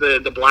talking about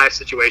the Blythe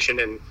situation,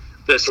 and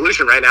the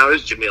solution right now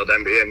is Jamil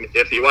Demby. And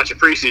if you watch a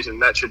preseason,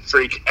 that should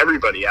freak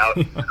everybody out.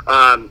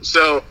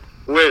 So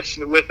with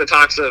the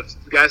talks of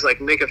guys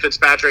like Minka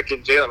Fitzpatrick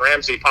and Jalen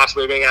Ramsey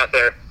possibly being out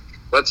there,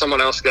 let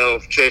someone else go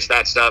chase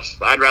that stuff.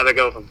 I'd rather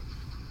go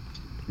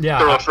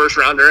throw a first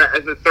rounder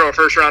at the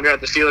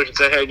Steelers and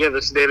say, hey, give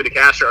this to David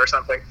DeCastro or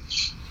something.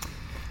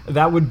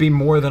 That would be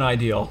more than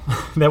ideal.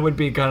 That would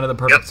be kind of the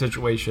perfect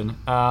situation.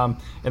 And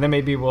then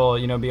maybe we'll,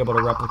 be able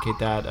to replicate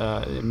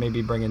that.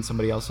 Maybe bring in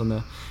somebody else on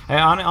the.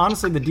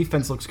 Honestly, the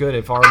defense looks good.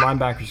 If our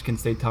linebackers can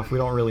stay tough, we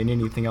don't really need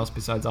anything else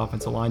besides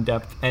offensive line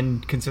depth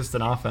and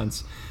consistent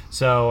offense.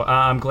 So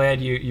I'm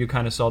glad you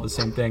kind of saw the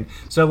same thing.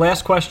 So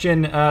last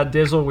question,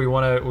 Dizzle. We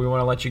want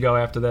to let you go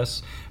after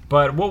this.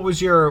 But what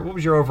was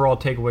your overall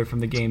takeaway from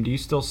the game? Do you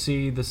still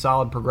see the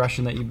solid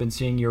progression that you've been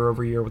seeing year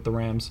over year with the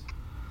Rams?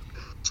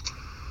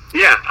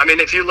 Yeah, I mean,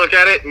 if you look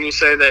at it and you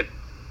say that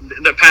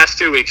the past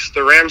 2 weeks,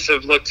 the Rams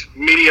have looked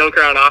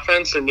mediocre on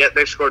offense, and yet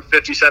they've scored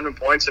 57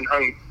 points and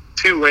hung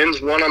 2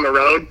 wins, one on the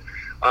road,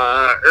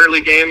 early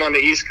game on the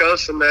East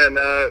Coast, and then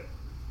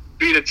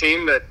beat a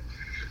team that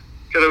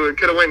could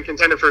have went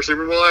contender for a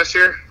Super Bowl last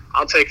year.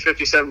 I'll take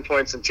 57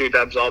 points and 2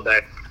 dubs all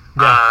day.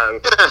 Yeah.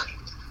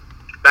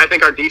 I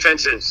think our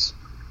defense is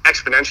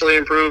exponentially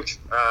improved.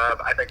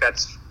 I think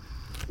that's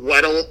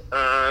Weddle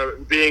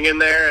being in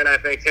there, and I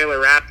think Taylor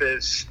Rapp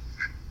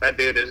that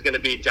dude is going to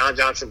be John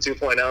Johnson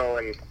 2.0,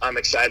 and I'm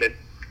excited.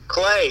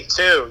 Clay,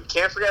 too. You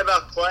can't forget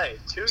about Clay.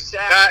 2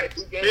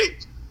 sacks.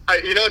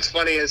 What's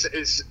funny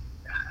is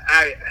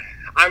I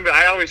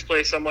always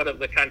play somewhat of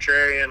the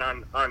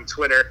contrarian on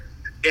Twitter,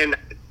 and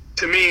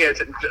to me,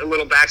 it's a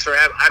little backstory.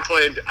 I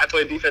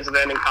played defensive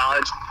end in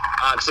college,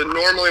 so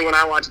normally when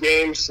I watch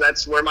games,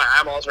 that's where my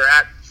eyeballs are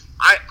at.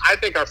 I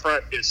think our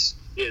front is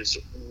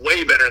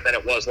way better than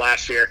it was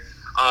last year,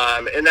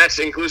 and that's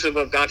inclusive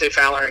of Dante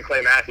Fowler and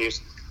Clay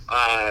Matthews.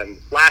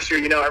 Last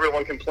year,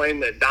 everyone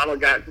complained that Donald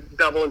got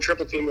double and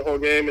triple teamed the whole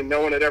game and no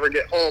one would ever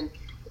get home.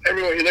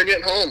 They're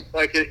getting home.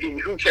 Like,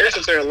 who cares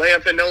if they're a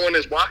layup and no one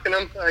is blocking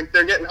them? Like,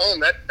 they're getting home.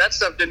 That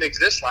stuff didn't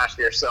exist last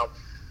year. So,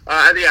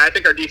 I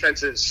think our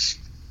defense is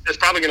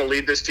probably going to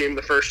lead this team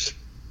the first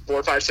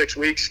 4, 5, 6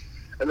 weeks,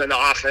 and then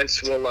the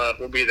offense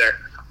will be there.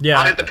 Yeah,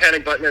 I'll hit the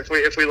panic button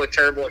if we look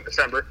terrible in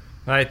December.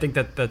 I think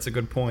that's a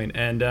good point.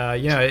 And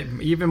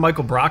even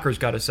Michael Brocker's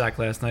got a sack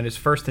last night, his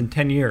first in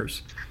 10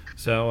 years.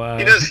 So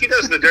he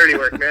does the dirty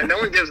work, man. No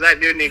one gives that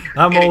dude any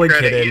I'm only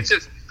credit. kidding.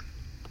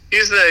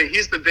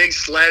 He's the big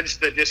sledge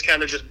that just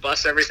kind of just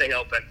busts everything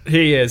open.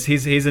 He is.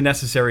 He's a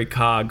necessary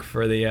cog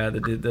for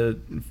the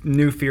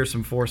new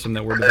fearsome foursome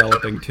that we're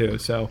developing too.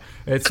 So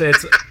it's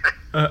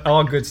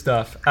all good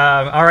stuff.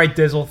 All right,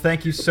 Dizzle,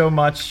 thank you so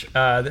much.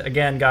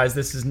 Again, guys,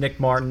 this is Nick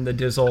Martin, the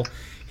Dizzle.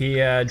 He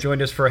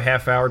joined us for a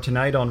half hour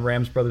tonight on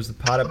Rams Brothers the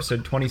Pod,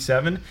 episode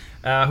 27.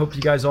 Hope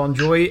you guys all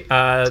enjoy.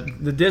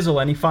 The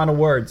Dizzle, any final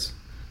words?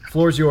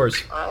 Floor's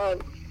yours.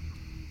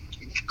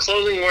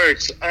 Closing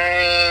words.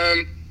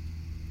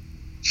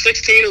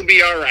 16 will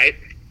be all right.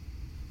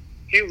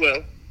 He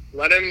will.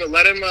 Let him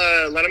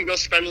go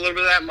spend a little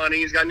bit of that money.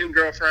 He's got a new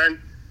girlfriend,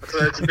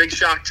 so it's a big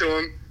shock to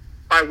him.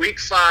 By week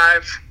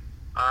 5,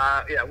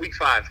 week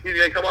 5, he's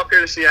gonna come up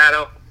here to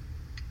Seattle.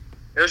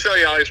 He'll show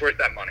you how he's worth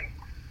that money.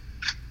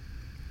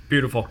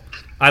 Beautiful.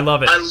 I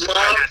love it. I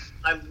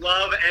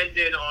love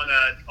ending on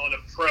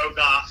a pro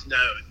golf note.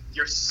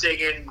 You're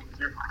singing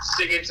to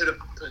the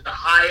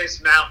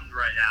highest mountain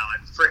right now.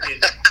 I'm freaking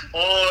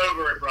all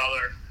over it,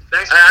 brother.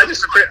 Thanks. I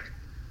just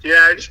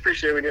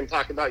appreciate we didn't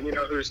talk about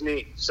who's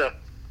knee. So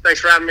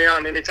thanks for having me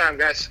on anytime,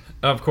 guys.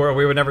 Of course,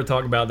 we would never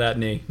talk about that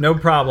knee. No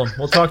problem.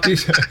 We'll talk to you.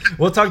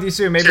 We'll talk to you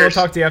soon. Maybe Cheers.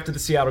 We'll talk to you after the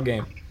Seattle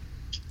game.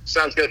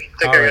 Sounds good.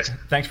 Take All care, right. guys.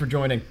 Thanks for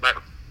joining. Bye.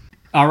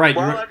 All right.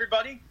 Well,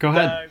 everybody, go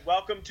ahead.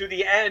 Welcome to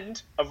the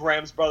end of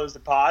Rams Brothers the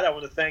Pod. I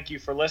want to thank you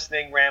for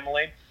listening,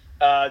 Rambling.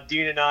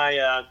 Dean and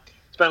I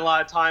spent a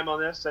lot of time on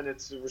this, and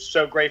we're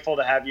so grateful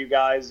to have you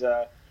guys,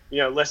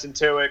 listen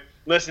to it,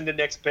 listen to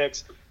Nick's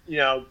picks.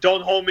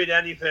 Don't hold me to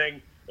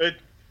anything. I'm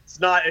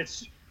not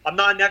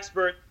an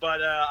expert,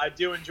 but I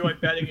do enjoy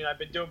betting, and I've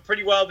been doing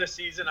pretty well this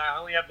season. I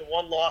only have the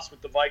one loss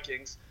with the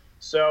Vikings.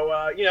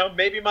 So,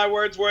 maybe my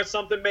word's worth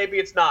something, maybe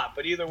it's not.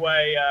 But either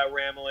way,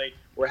 Ramley,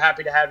 we're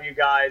happy to have you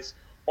guys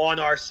on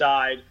our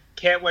side.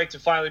 Can't wait to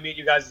finally meet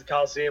you guys at the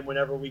Coliseum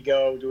whenever we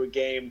go to a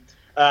game.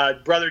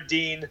 Brother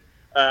Dean,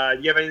 do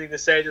you have anything to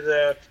say to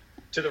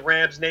the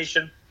Rams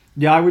Nation?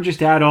 Yeah, I would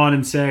just add on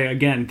and say,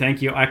 again,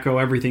 thank you. Echo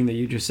everything that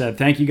you just said.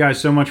 Thank you guys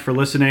so much for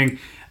listening.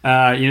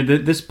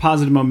 this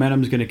positive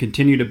momentum is going to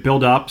continue to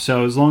build up.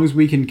 So as long as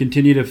we can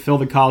continue to fill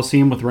the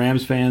Coliseum with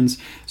Rams fans,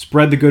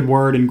 spread the good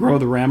word, and grow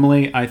the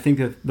Ramily, I think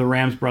that the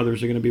Rams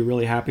brothers are going to be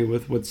really happy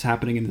with what's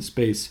happening in the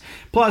space.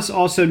 Plus,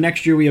 also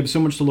next year we have so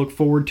much to look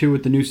forward to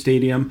with the new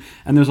stadium,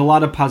 and there's a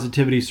lot of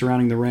positivity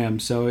surrounding the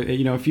Rams. So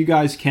if you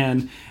guys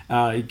can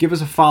give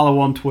us a follow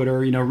on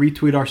Twitter,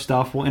 retweet our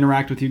stuff, we'll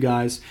interact with you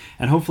guys,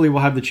 and hopefully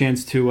we'll have the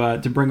chance to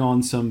bring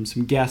on some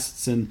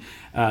guests and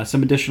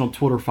some additional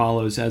Twitter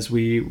follows as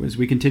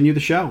we continue the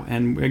show.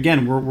 And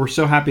again, we're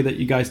so happy that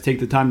you guys take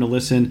the time to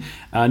listen.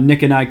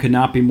 Nick and I could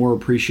not be more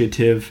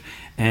appreciative,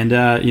 and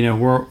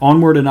we're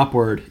onward and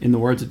upward, in the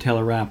words of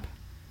Taylor Rapp.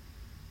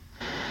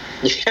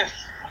 Yeah,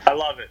 I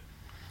love it.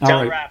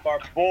 Taylor Rapp, our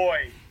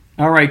boy.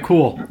 All right,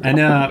 cool.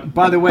 And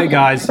by the way,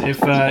 guys,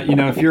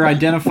 if you're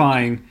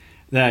identifying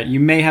that you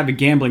may have a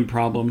gambling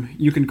problem,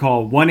 you can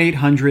call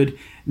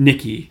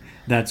 1-800-NICKY.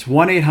 That's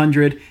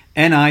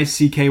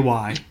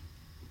 1-800-NICKY.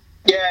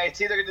 Yeah, it's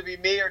either going to be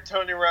me or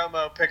Tony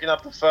Romo picking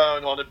up the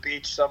phone on the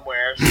beach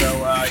somewhere.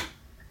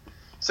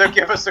 So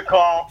give us a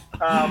call.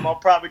 I'll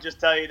probably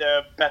just tell you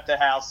to bet the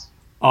house.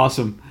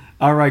 Awesome.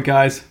 All right,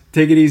 guys,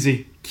 take it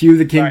easy. Cue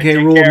the King K.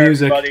 Rool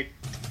music. Everybody.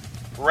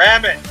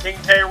 Ram it, King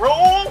K.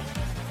 Rool.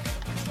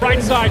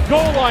 Right side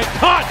goal line,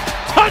 caught,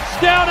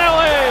 touchdown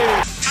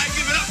LA. I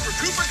give it up for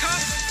Cooper Cup,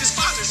 his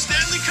father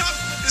Stanley Cup,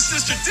 his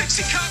sister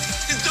Dixie Cup,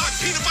 his dog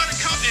Peanut Butter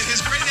Cup, and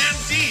his great aunt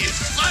Dee.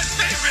 My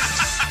favorite.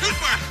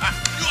 Cooper,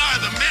 you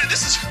are the man.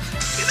 This is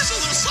a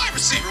little slide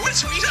receiver.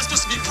 He's not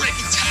supposed to be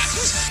breaking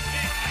tackles.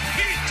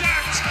 He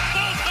darts,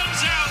 ball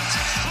comes out.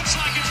 Looks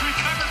like it's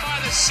recovered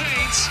by the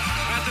Saints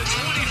at the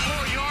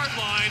 24-yard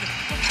line.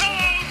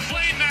 Hello,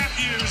 Clay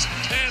Matthews,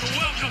 and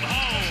welcome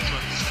home.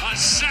 A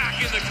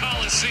sack in the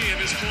Coliseum,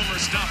 his former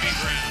stomping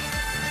ground.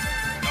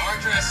 The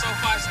Archer at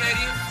SoFi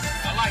Stadium,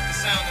 I like the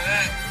sound of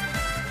that.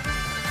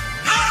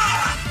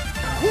 Ah!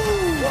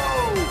 Woo!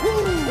 Whoa!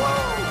 Woo!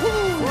 Whoa!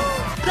 Woo!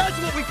 That's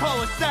what we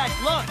call a sack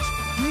lunch.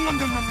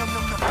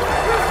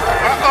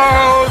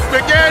 Uh-oh,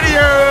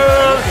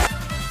 SpaghettiOs!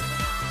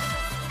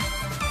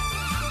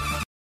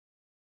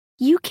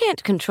 You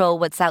can't control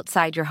what's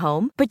outside your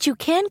home, but you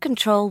can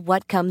control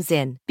what comes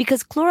in.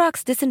 Because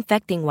Clorox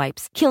disinfecting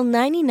wipes kill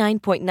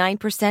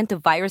 99.9%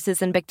 of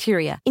viruses and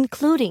bacteria,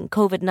 including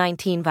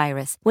COVID-19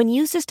 virus, when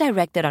used as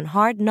directed on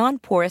hard,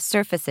 non-porous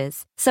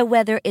surfaces. So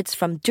whether it's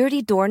from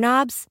dirty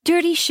doorknobs,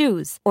 dirty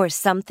shoes, or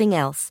something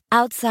else,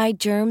 outside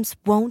germs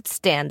won't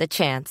stand a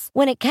chance.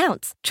 When it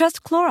counts,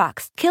 trust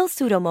Clorox. Kill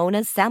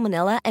Pseudomonas,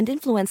 Salmonella, and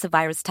influenza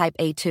virus type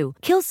A2.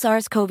 Kill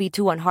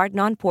SARS-CoV-2 on hard,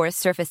 non-porous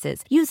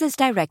surfaces. Use as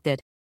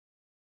directed.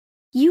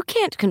 You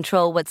can't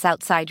control what's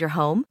outside your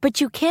home,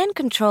 but you can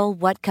control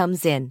what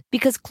comes in.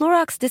 Because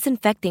Clorox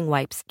disinfecting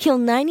wipes kill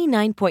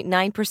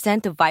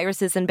 99.9% of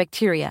viruses and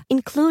bacteria,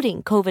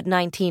 including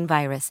COVID-19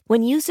 virus,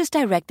 when used as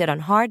directed on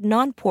hard,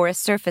 non-porous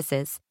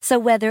surfaces. So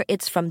whether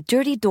it's from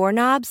dirty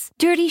doorknobs,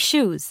 dirty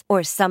shoes,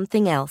 or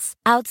something else,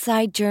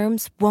 outside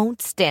germs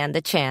won't stand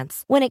a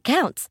chance. When it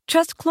counts,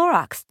 trust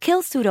Clorox.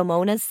 Kill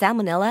Pseudomonas,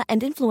 Salmonella,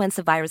 and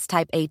influenza virus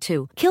type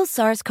A2. Kill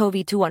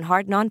SARS-CoV-2 on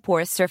hard,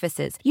 non-porous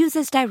surfaces. Use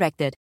as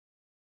directed.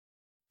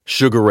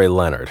 Sugar Ray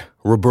Leonard,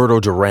 Roberto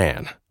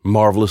Duran,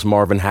 Marvelous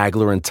Marvin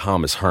Hagler, and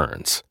Thomas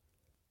Hearns.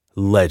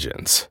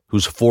 Legends,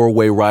 whose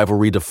four-way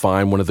rivalry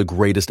defined one of the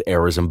greatest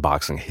eras in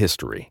boxing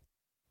history.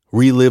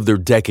 Relive their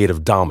decade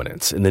of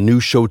dominance in the new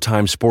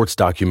Showtime sports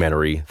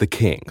documentary, The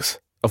Kings,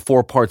 a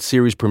 4-part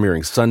series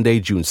premiering Sunday,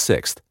 June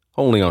 6th,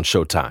 only on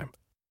Showtime.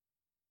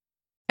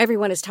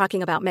 Everyone is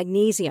talking about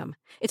magnesium.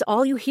 It's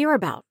all you hear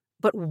about.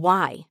 But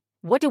why?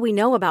 What do we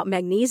know about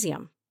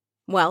magnesium?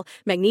 Well,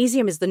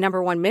 magnesium is the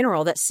number one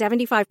mineral that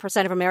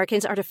 75% of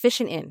Americans are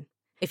deficient in.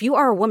 If you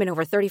are a woman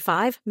over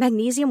 35,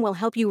 magnesium will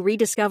help you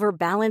rediscover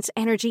balance,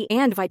 energy,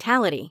 and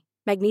vitality.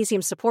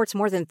 Magnesium supports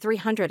more than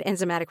 300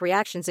 enzymatic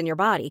reactions in your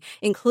body,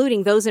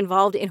 including those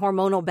involved in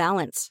hormonal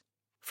balance.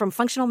 From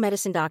functional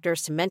medicine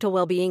doctors to mental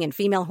well-being and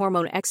female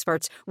hormone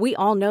experts, we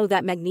all know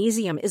that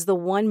magnesium is the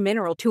one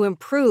mineral to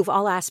improve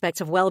all aspects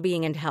of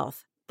well-being and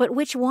health. But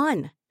which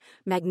one?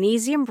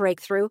 Magnesium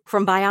Breakthrough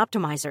from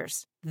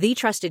Bioptimizers, the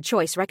trusted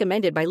choice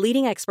recommended by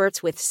leading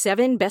experts with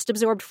 7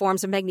 best-absorbed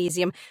forms of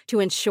magnesium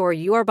to ensure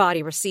your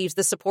body receives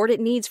the support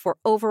it needs for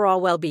overall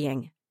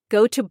well-being.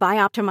 Go to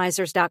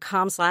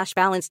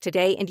bioptimizers.com/balance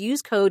today and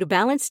use code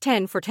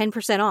BALANCE10 for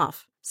 10%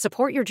 off.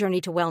 Support your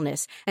journey to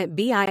wellness at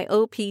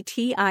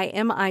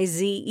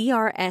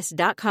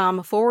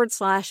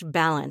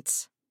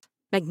bioptimizers.com/balance.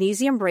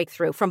 Magnesium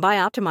Breakthrough from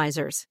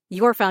Bioptimizers,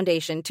 your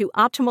foundation to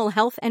optimal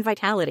health and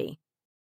vitality.